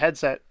adjust the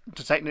headset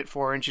to tighten it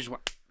for her, and she just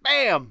went,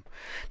 bam!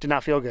 Did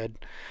not feel good.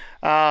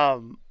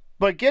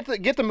 But get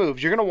the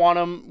moves. You're gonna want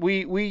them.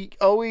 We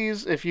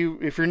always, if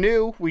you're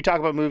new, we talk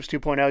about moves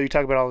 2.0. You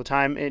talk about it all the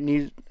time.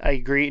 I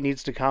agree, it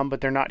needs to come, but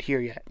they're not here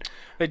yet.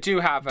 They do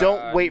have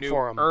Don't wait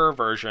for them.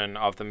 Version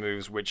of the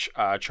moves, which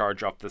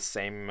charge off the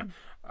same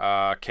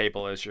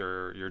cable as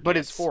your but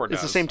DS4 does.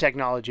 It's the same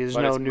technology. There's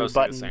no new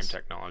buttons. The same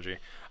technology.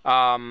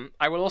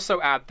 I will also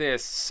add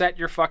this: set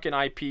your fucking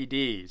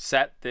IPD. Is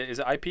it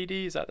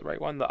IPD? Is that the right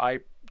one? The eye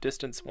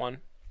distance one?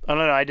 I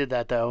don't know. I did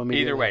that though.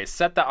 Either way,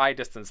 set the eye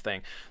distance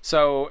thing.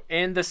 So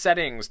in the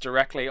settings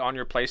directly on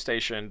your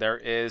PlayStation, there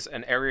is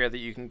an area that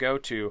you can go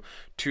to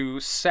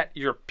set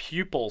your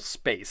pupil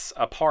space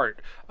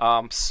apart,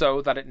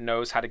 so that it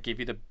knows how to give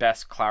you the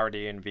best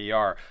clarity in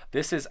VR.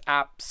 This is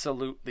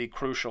absolutely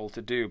crucial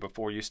to do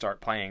before you start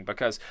playing,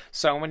 because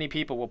so many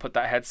people will put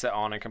that headset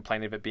on and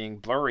complain of it being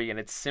blurry, and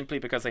it's simply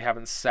because they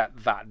haven't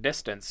set that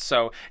distance.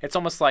 So it's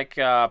almost like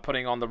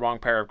putting on the wrong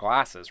pair of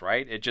glasses,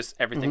 right? It just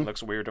everything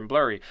looks weird and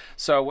blurry.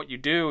 So what you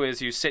do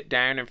is you sit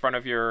down in front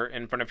of your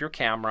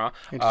camera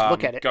and just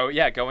look at it.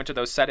 Go into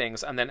those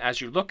settings, and then as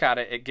you look at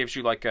it, it gives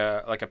you like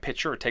a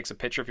picture. It takes a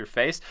picture of your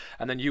face,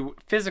 and then you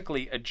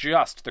physically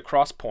adjust the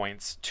cross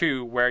points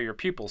to where your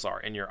pupils are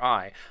in your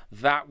eye.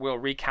 That will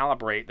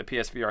recalibrate the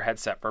PSVR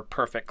headset for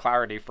perfect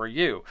clarity for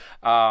you.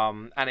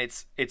 And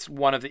it's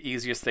one of the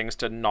easiest things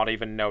to not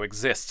even know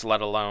exists,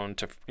 let alone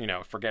to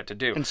forget to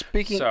do. And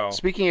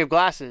speaking of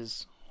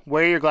glasses,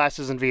 wear your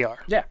glasses in VR.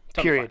 Yeah.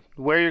 Totally period.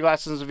 fine. Wear your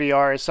glasses in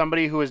VR. As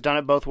somebody who has done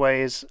it both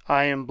ways,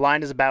 I am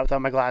blind as a bat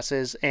without my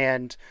glasses,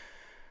 and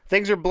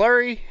things are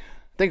blurry.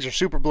 Things are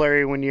super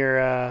blurry when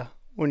you're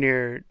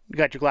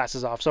got your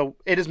glasses off. So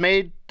it is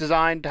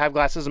designed to have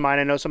glasses in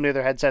mind. I know some of the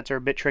other headsets are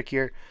a bit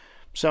trickier.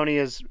 Sony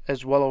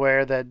is well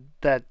aware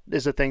that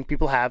is a thing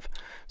people have.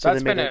 So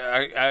that's been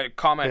a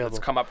comment available.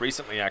 That's come up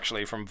recently,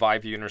 actually, from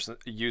Vive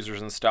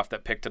users and stuff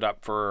that picked it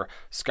up for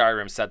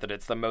Skyrim, said that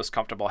it's the most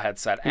comfortable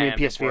headset and it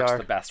PSVR. works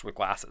the best with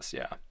glasses.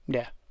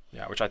 Yeah,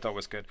 which I thought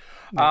was good.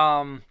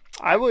 Yeah.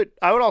 I would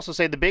also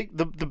say the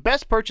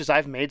best purchase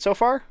I've made so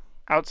far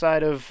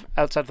outside of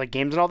like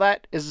games and all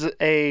that is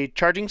a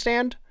charging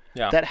stand.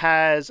 Yeah. That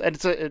has,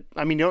 and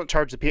I mean, you don't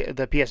charge the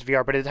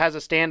PSVR, but it has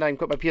a stand I can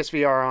put my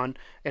PSVR on.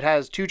 It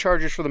has 2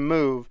 chargers for the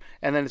Move,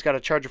 and then it's got a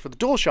charger for the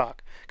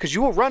DualShock. Because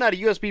you will run out of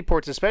USB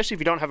ports, especially if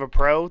you don't have a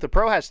Pro. The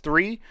Pro has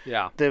 3.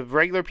 Yeah. The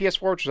regular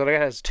PS4, which is what I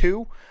got, has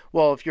 2.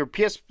 Well, if your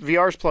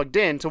PSVR is plugged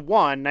in to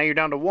 1, now you're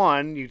down to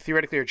 1. You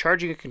theoretically are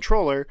charging a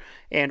controller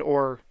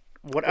or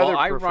what other peripherals.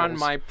 I run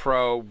my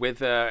Pro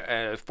with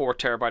a 4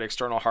 terabyte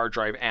external hard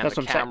drive and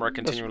the camera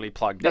continually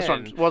plugged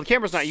in. Well, the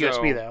camera's not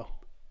USB though.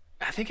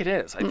 I think it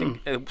is. I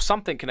think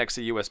something connects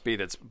to USB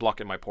that's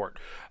blocking my port.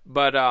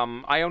 But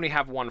I only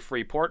have 1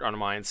 free port on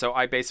mine, so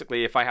I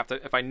basically, if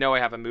I know I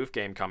have a Move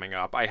game coming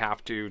up, I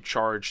have to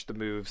charge the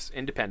Moves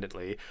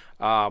independently,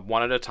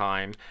 one at a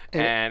time,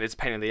 and it's a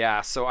pain in the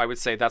ass. So I would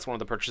say that's one of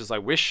the purchases I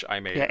wish I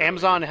made. Yeah,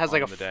 Amazon has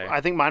like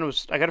I think mine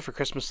was, I got it for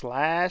Christmas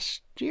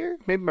last year,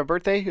 maybe my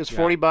birthday. It was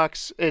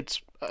 $40.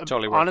 It's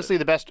totally worth honestly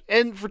the best,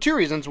 and for 2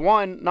 reasons.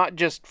 One, not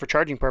just for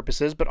charging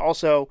purposes, but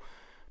also,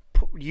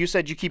 you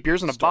said you keep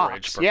yours in a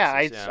box. Purposes,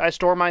 yeah, I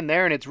store mine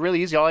there, and it's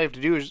really easy. All I have to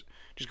do is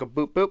just go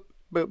boop, boop,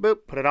 boop, boop,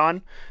 put it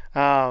on.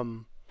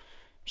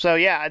 So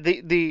yeah,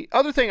 the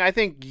other thing, I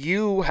think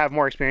you have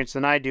more experience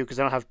than I do because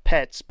I don't have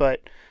pets,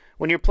 but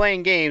when you're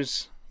playing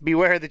games,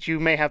 beware that you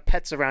may have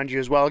pets around you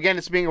as well. Again,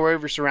 it's being aware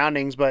of your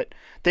surroundings, but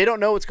they don't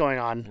know what's going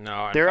on.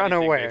 No, they're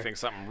unaware. They think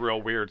something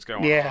real weird's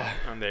going on,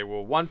 and they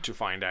will want to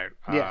find out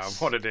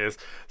what it is.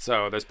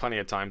 So there's plenty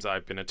of times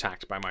I've been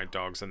attacked by my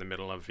dogs in the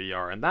middle of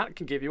VR, and that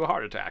can give you a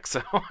heart attack.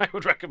 So I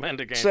would recommend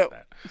against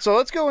that. So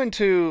let's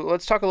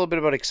talk a little bit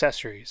about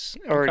accessories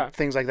or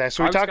things like that.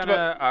 So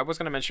I was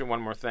going to mention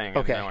one more thing.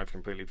 Okay. And now I've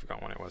completely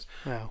forgotten what it was.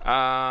 No.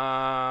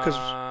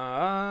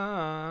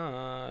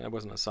 It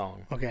wasn't a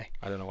song. Okay.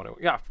 I don't know what it was.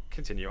 Yeah,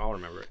 continue. I'll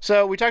remember it.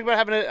 So I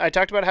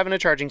talked about having a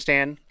charging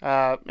stand.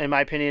 In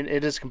my opinion,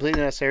 it is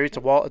completely necessary. It's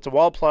a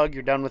wall plug.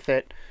 You're done with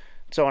it,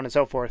 so on and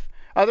so forth.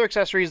 Other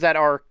accessories that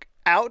are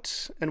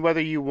out, and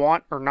whether you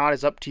want or not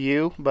is up to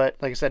you. But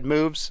like I said,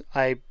 Moves,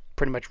 I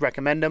pretty much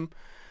recommend them.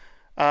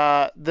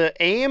 The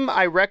aim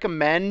I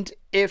recommend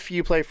if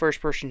you play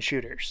first-person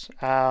shooters.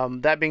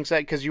 That being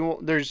said, because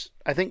there's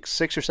I think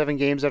 6 or 7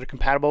 games that are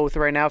compatible with it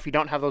right now. If you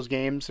don't have those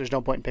games, there's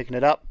no point in picking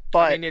it up.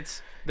 But I mean,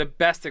 it's the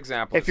best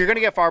example. If you're going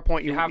to get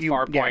Farpoint, you have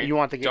Farpoint. You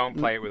want the game. Don't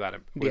play it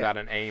without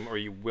an aim, or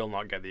you will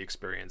not get the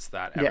experience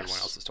that everyone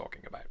else is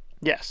talking about.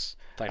 Yes.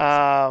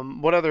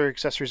 What other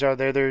accessories are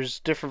there? There's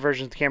different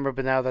versions of the camera,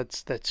 but now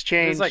that's changed.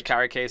 There's like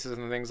carry cases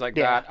and things like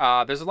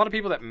that. There's a lot of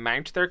people that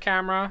mount their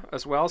camera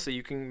as well, so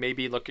you can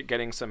maybe look at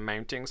getting some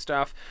mounting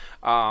stuff.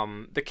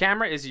 The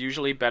camera is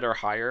usually better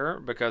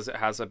higher because it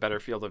has a better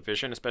field of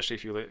vision, especially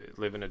if you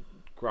live in a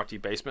grotty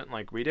basement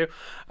like we do.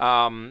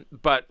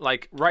 But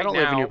like right now, I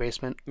don't live in your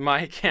basement.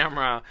 My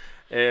camera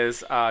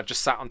is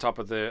just sat on top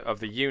of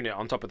the unit,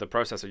 on top of the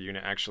processor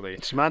unit, actually.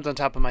 So mine's on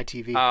top of my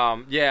TV.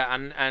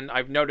 And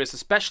I've noticed,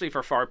 especially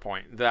for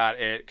Farpoint, that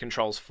it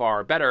controls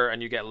far better,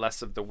 and you get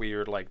less of the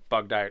weird, like,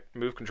 bugged out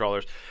Move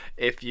controllers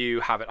if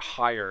you have it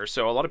higher.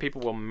 So a lot of people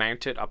will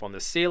mount it up on the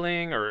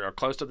ceiling or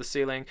close to the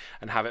ceiling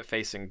and have it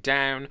facing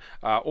down,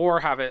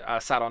 or have it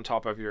sat on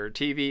top of your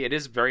TV. It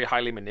is very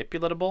highly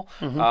manipulatable.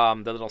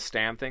 The little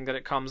stand thing that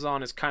it comes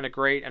on is kind of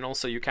great, and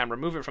also you can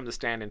remove it from the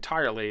stand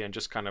entirely and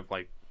just kind of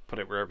like put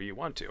it wherever you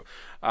want to.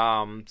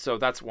 So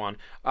that's one.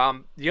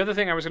 The other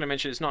thing I was going to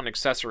mention is not an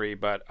accessory,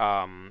 but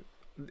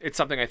it's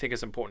something I think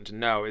is important to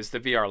know, is the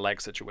VR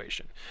leg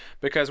situation.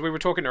 Because we were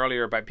talking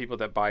earlier about people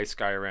that buy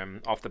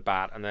Skyrim off the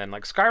bat, and then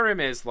like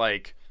Skyrim is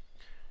like,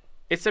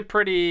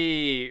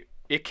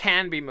 it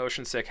can be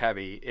motion sick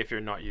heavy if you're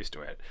not used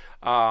to it.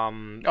 Oh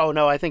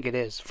no, I think it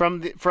is.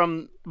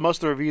 From most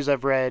of the reviews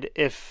I've read,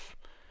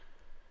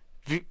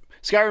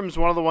 Skyrim's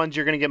one of the ones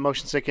you're going to get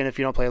motion sick in if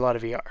you don't play a lot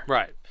of VR.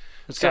 Right.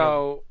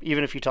 So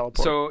even if you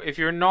teleport. So if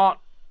you're not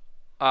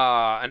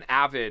an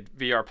avid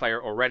VR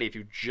player already, if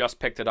you just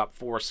picked it up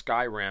for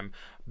Skyrim,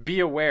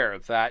 be aware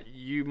that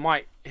you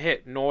might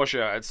hit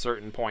nausea at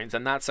certain points,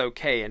 and that's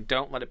okay, and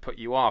don't let it put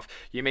you off.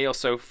 You may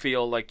also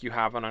feel like you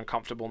have an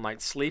uncomfortable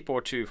night's sleep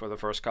or two for the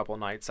first couple of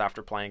nights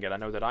after playing it. I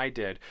know that I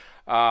did.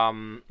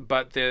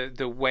 But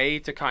the way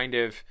to kind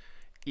of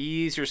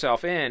ease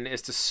yourself in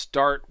is to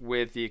start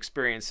with the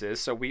experiences.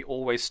 So we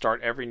always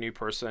start every new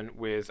person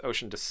with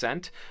Ocean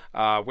Descent,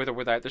 with or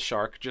without the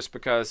shark, just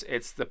because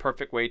it's the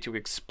perfect way to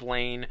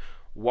explain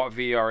what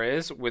VR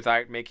is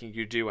without making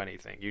you do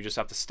anything. You just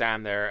have to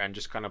stand there and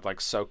just kind of like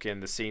soak in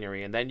the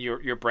scenery, and then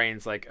your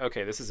brain's like,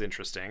 okay, this is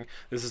interesting,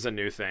 this is a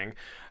new thing.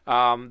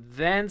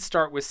 Then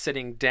start with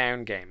sitting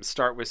down games.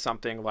 Start with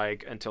something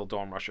like Until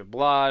Dawn Rush of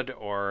Blood,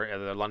 or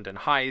the London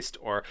Heist,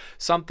 or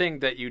something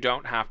that you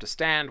don't have to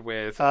stand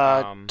with.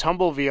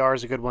 Tumble VR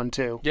is a good one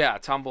too. Yeah,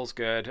 Tumble's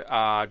good.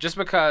 Just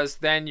because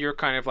then you're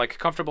kind of like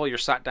comfortable, you're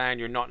sat down,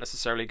 you're not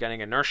necessarily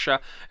getting inertia,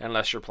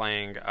 unless you're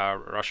playing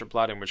Rush of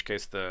Blood, in which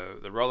case the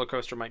roller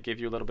coaster might give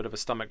you a little bit of a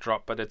stomach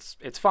drop, but it's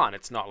fun.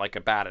 It's not like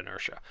a bad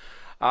inertia.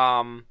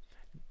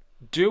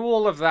 Do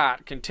all of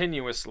that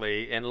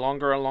continuously in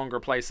longer and longer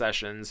play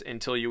sessions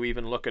until you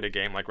even look at a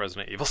game like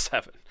Resident Evil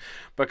 7.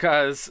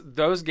 Because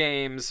those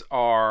games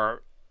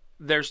are...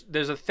 There's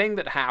a thing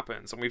that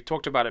happens, and we've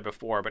talked about it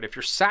before, but if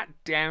you're sat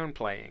down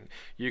playing,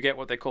 you get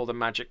what they call the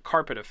magic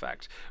carpet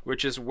effect,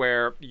 which is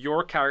where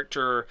your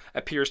character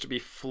appears to be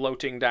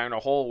floating down a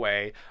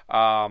hallway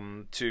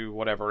to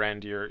whatever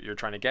end you're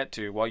trying to get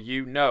to, while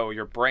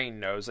your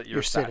brain knows that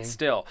you're sat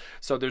still.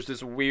 So there's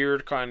this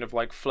weird kind of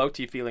like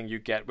floaty feeling you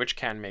get, which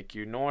can make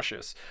you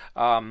nauseous.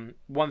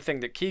 One thing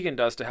that Keegan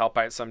does to help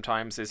out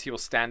sometimes is he will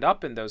stand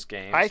up in those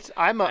games.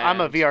 I'm a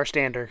VR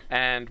stander.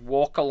 And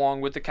walk along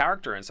with the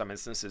character in some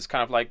instances.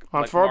 Kind of like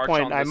on like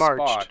Farpoint, I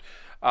marched.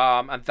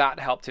 And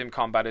that helped him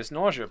combat his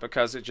nausea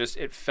because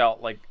it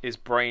felt like his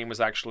brain was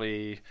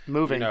actually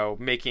moving,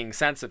 making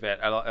sense of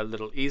it a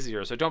little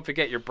easier. So don't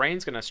forget, your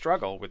brain's going to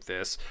struggle with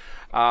this.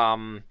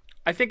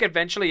 I think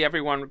eventually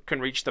everyone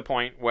can reach the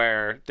point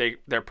where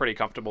they're pretty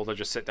comfortable to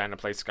just sit down and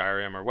play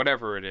Skyrim or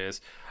whatever it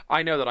is.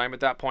 I know that I'm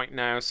at that point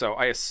now, so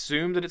I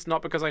assume that it's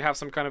not because I have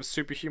some kind of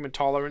superhuman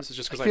tolerance. It's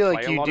just because I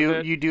play a lot of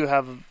it. You do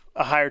have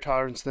a higher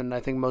tolerance than I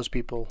think most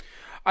people.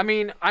 I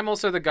mean, I'm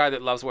also the guy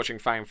that loves watching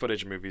found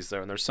footage movies,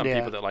 though, and there's some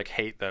people that like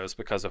hate those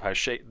because of how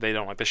they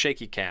don't like the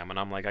shaky cam, and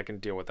I'm like, I can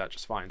deal with that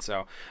just fine.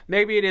 So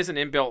maybe it is an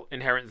inbuilt,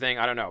 inherent thing.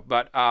 I don't know,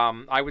 but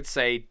I would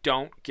say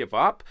don't give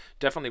up.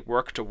 Definitely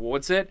work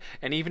towards it,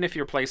 and even if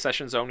your play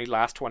sessions only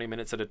last 20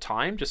 minutes at a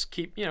time, just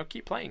keep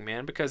playing,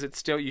 man, because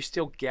you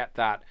still get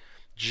that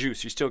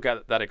juice, you still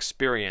get that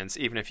experience,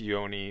 even if you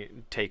only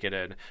take it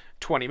in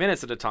 20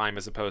 minutes at a time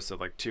as opposed to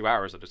like 2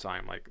 hours at a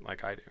time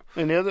like I do.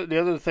 And the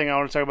other thing I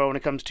want to talk about when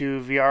it comes to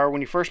VR,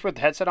 when you first put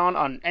the headset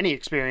on any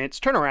experience,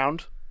 turn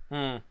around,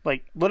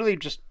 like literally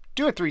just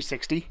do a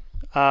 360.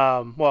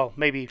 Well,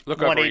 maybe look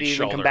 180 and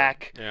then come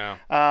back.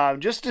 Yeah.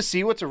 Just to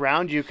see what's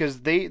around you,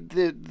 because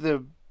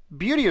the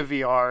beauty of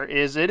VR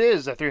is it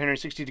is a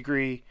 360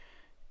 degree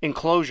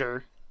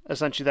enclosure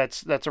essentially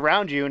that's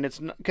around you, and it's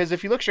because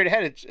if you look straight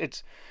ahead,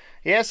 it's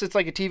yes, it's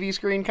like a TV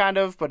screen kind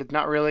of, but it's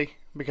not really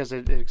because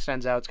it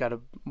extends out. It's got a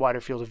wider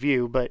field of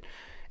view. But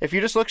if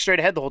you just look straight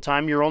ahead the whole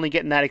time, you're only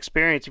getting that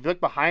experience. If you look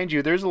behind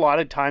you, there's a lot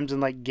of times in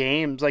like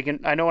games, like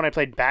I know when I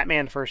played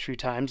Batman the first few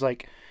times,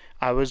 like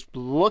I was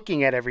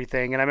looking at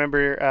everything. And I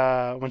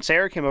remember when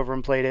Sarah came over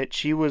and played it,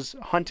 she was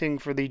hunting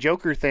for the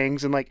Joker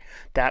things, and like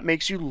that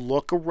makes you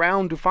look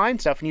around to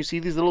find stuff, and you see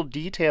these little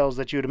details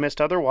that you would have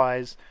missed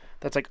otherwise.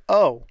 That's like,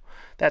 oh,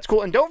 that's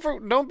cool. And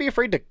don't be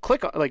afraid to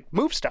click on, like,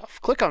 move stuff,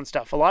 click on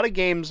stuff. A lot of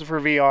games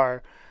for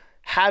VR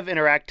have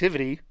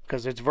interactivity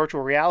because it's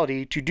virtual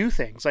reality to do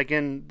things. Like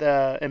in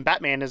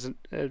Batman as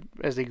the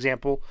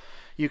example,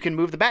 you can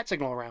move the bat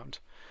signal around.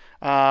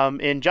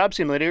 In Job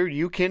Simulator,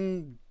 you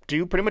can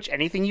do pretty much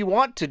anything you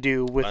want to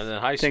do with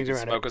things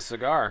around smoke a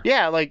cigar.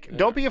 Yeah, like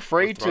don't be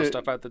afraid to throw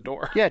stuff out the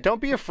door. Yeah,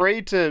 don't be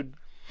afraid to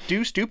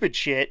do stupid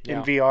shit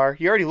in VR.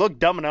 You already look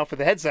dumb enough with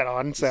the headset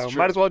on, so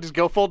might as well just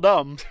go full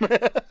dumb.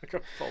 Go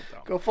full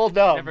dumb. Go full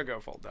dumb. Never go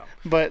full dumb.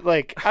 But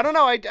like, I don't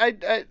know.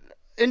 I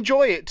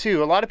enjoy it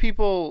too. A lot of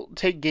people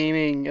take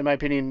gaming, in my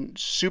opinion,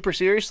 super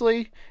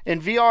seriously.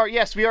 In VR,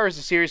 yes, VR is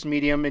a serious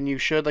medium, and you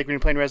should, like when you're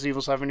playing Resident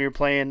Evil 7, you're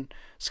playing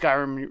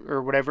Skyrim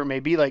or whatever it may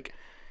be. Like,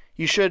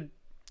 you should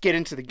get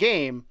into the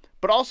game,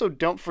 but also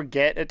don't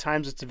forget at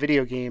times it's a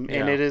video game,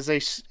 and it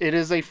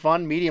is a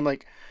fun medium.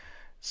 Like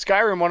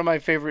Skyrim,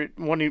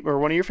 one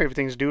of your favorite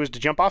things to do is to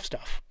jump off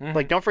stuff.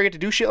 Like, don't forget to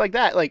do shit like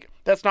that. Like,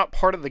 that's not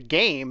part of the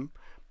game,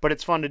 but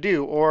it's fun to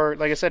do. Or,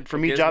 like I said, for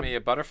me, gives me a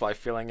butterfly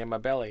feeling in my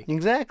belly.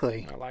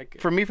 Exactly. I like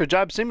it. For me, for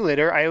Job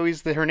Simulator,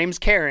 her name's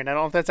Karen. I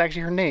don't know if that's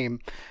actually her name,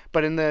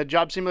 but in the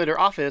Job Simulator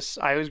office,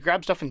 I always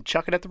grab stuff and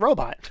chuck it at the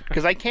robot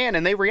because I can,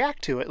 and they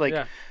react to it.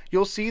 Like,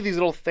 you'll see these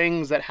little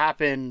things that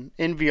happen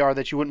in VR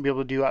that you wouldn't be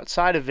able to do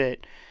outside of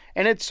it.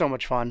 And it's so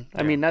much fun.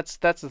 I mean, that's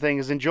the thing,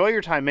 is enjoy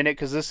your time in it,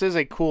 because this is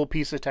a cool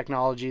piece of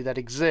technology that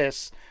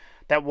exists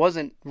that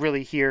wasn't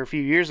really here a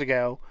few years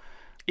ago.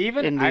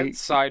 Even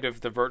outside of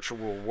the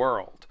virtual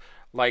world,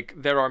 like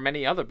there are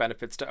many other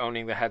benefits to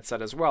owning the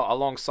headset as well.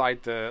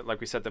 Alongside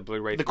like we said, the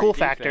Blu-ray, the cool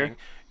factor, thing,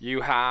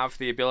 you have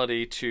the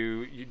ability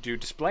to do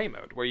display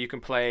mode, where you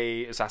can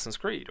play Assassin's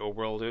Creed or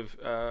World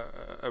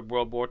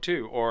War II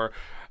or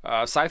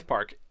South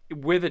Park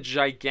with a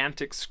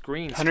gigantic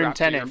screen strapped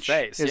to your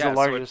face. Is the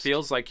largest. So it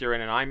feels like you're in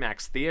an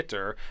IMAX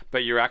theater,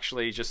 but you're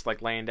actually just like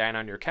laying down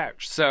on your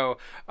couch. So,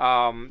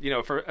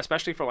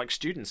 especially for like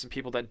students and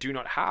people that do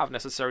not have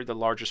necessarily the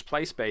largest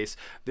play space,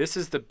 this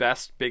is the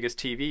biggest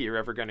TV you're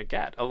ever going to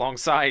get,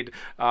 alongside,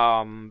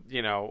 all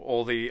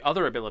the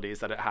other abilities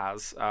that it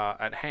has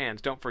at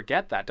hand. Don't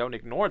forget that. Don't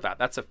ignore that.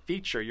 That's a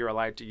feature you're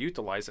allowed to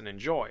utilize and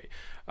enjoy.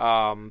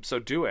 So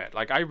do it.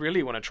 Like, I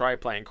really want to try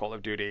playing Call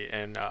of Duty,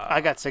 and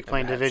I got sick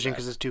playing Division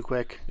because it's too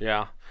quick.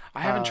 Yeah,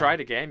 I haven't tried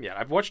a game yet.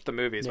 I've watched the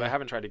movies, but I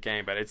haven't tried a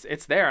game. But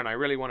it's there, and I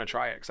really want to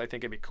try it because I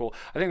think it'd be cool.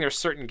 I think there's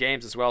certain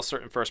games as well,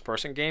 certain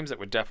first-person games that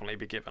would definitely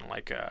be given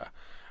like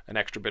an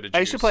extra bit of juice.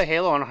 I used to play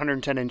Halo on a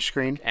 110-inch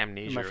screen.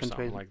 Amnesia or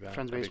something like that.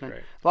 Friend's That'd basement. be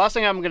great. The last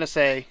thing I'm going to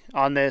say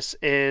on this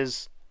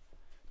is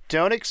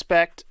don't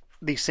expect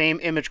the same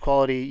image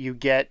quality you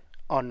get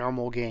on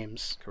normal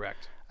games.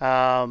 Correct.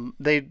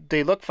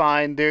 They look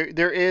fine.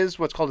 There is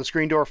what's called a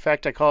screen door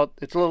effect. I call it.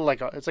 It's a little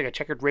like it's like a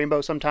checkered rainbow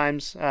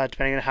sometimes,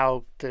 depending on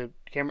how the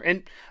camera,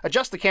 and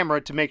adjust the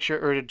camera to make sure,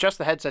 or adjust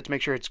the headset to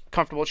make sure it's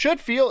comfortable.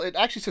 It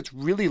actually sits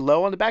really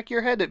low on the back of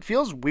your head. It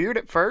feels weird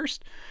at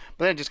first,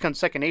 but then it just comes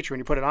second nature when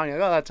you put it on. You're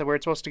like, oh, that's where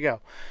it's supposed to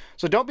go.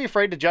 So don't be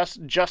afraid to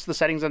adjust the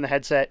settings on the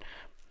headset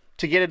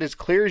to get it as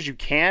clear as you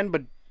can,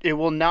 but it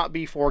will not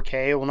be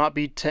 4K. It will not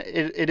be.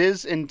 It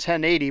is in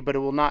 1080, but it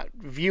will not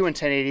view in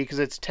 1080 because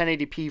it's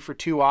 1080p for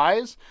two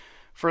eyes.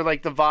 For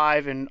like the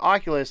Vive and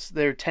Oculus,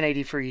 they're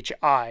 1080 for each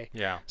eye.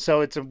 Yeah.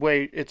 So it's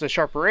a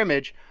sharper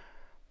image,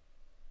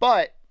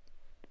 but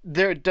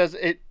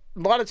a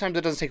lot of times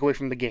it doesn't take away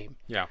from the game.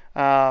 Yeah.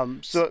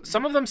 So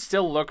some of them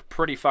still look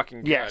pretty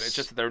fucking good. Yes. It's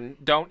just that they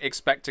don't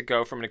expect to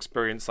go from an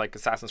experience like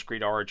Assassin's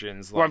Creed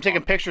Origins, where I'm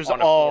taking pictures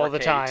on all a 4K the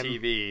time,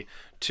 TV,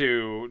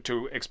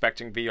 to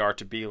expecting VR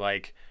to be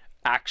like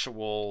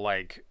actual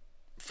like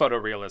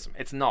photorealism.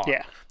 It's not.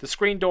 Yeah. The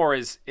screen door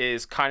is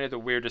kind of the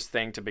weirdest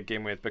thing to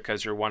begin with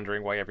because you're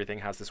wondering why everything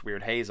has this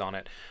weird haze on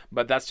it.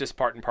 But that's just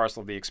part and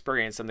parcel of the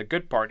experience. And the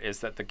good part is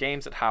that the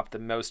games that have the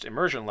most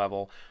immersion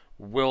level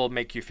will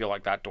make you feel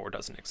like that door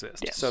doesn't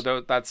exist. Yes. So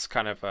that's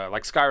kind of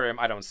like Skyrim.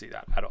 I don't see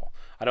that at all.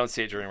 I don't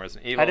see it during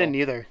Resident Evil. I didn't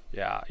either.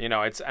 Yeah,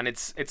 it's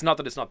not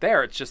that it's not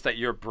there. It's just that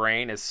your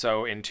brain is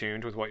so in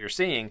tune with what you're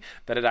seeing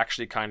that it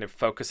actually kind of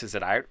focuses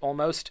it out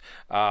almost,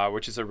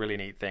 which is a really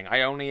neat thing.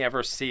 I only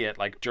ever see it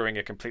like during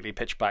a completely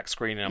pitch black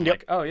screen, and I'm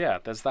like, oh yeah,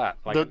 there's that.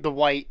 Like the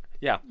white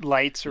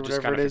lights or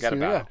whatever it is. Forget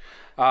about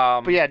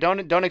it. But yeah,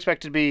 don't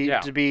expect it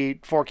to be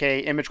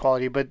 4K image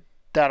quality, but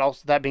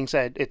that being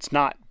said, it's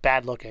not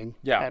bad looking.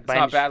 Yeah, it's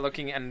not bad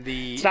looking, and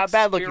it's not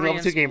bad looking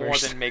level 2 gamers more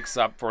than makes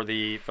up for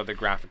the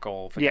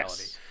graphical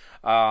fidelity. Yes.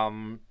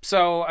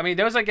 So I mean,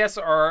 those I guess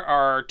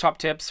are top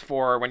tips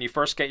for when you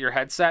first get your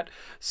headset.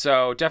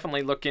 So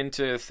definitely look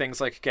into things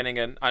like getting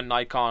a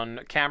Nikon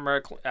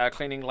camera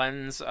cleaning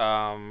lens,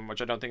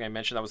 which I don't think I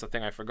mentioned. That was the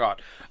thing I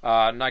forgot.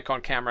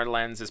 Nikon camera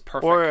lens is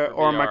perfect. Or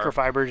for VR.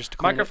 microfiber just to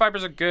clean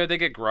Microfibers are good. They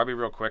get grubby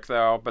real quick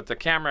though. But the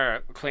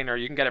camera cleaner,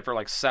 you can get it for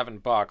like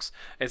 $7.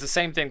 It's the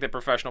same thing that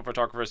professional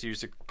photographers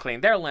use to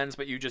clean their lens,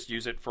 but you just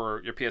use it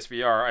for your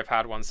PSVR. I've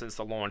had one since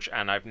the launch,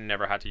 and I've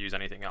never had to use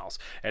anything else.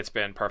 It's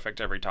been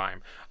perfect every time.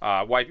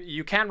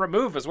 You can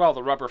remove as well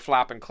the rubber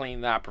flap and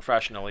clean that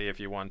professionally if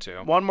you want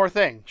to. One more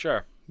thing.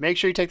 Sure. Make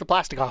sure you take the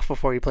plastic off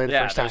before you play the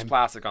first time. Yeah, there's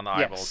plastic on the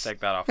eyeballs. Yes. Take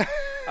that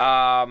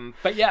off.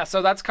 But yeah,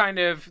 so that's kind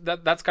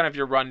of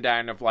your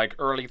rundown of like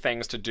early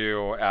things to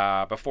do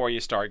before you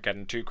start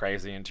getting too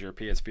crazy into your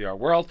PSVR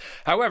world.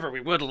 However,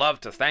 we would love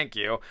to thank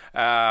you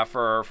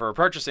for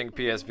purchasing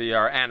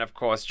PSVR and of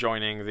course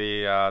joining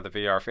the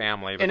VR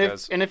family.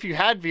 Because and if you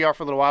had VR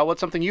for a little while,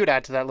 what's something you'd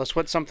add to that list?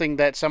 What's something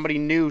that somebody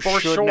new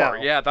should know?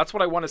 Yeah, that's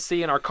what I want to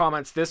see in our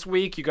comments this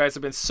week. You guys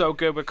have been so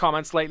good with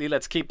comments lately.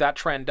 Let's keep that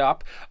trend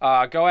up.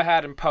 Go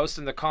ahead and post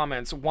in the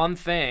comments one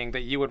thing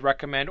that you would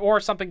recommend or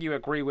something you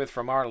agree with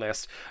from our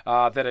list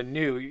that a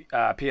new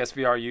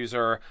PSVR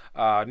user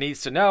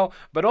needs to know.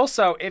 But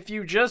also, if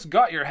you just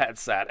got your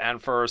headset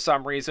and for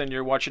some reason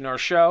you're watching our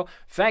show,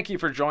 thank you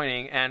for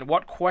joining. And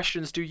what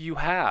questions do you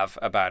have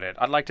about it?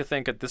 I'd like to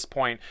think at this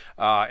point,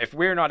 if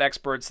we're not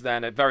experts,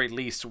 then at very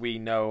least we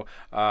know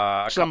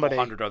a couple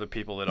hundred other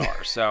people that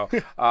are. So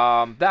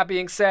that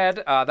being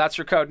said, that's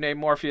your Codename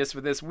Morpheus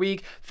for this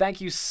week. Thank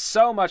you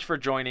so much for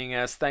joining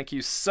us. Thank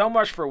you so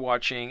much for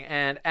watching.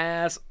 And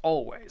as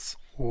always,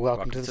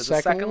 welcome to the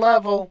second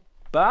level.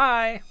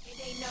 Bye.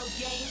 It ain't no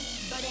game,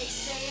 but they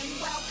saying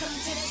welcome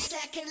to the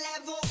second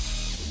level.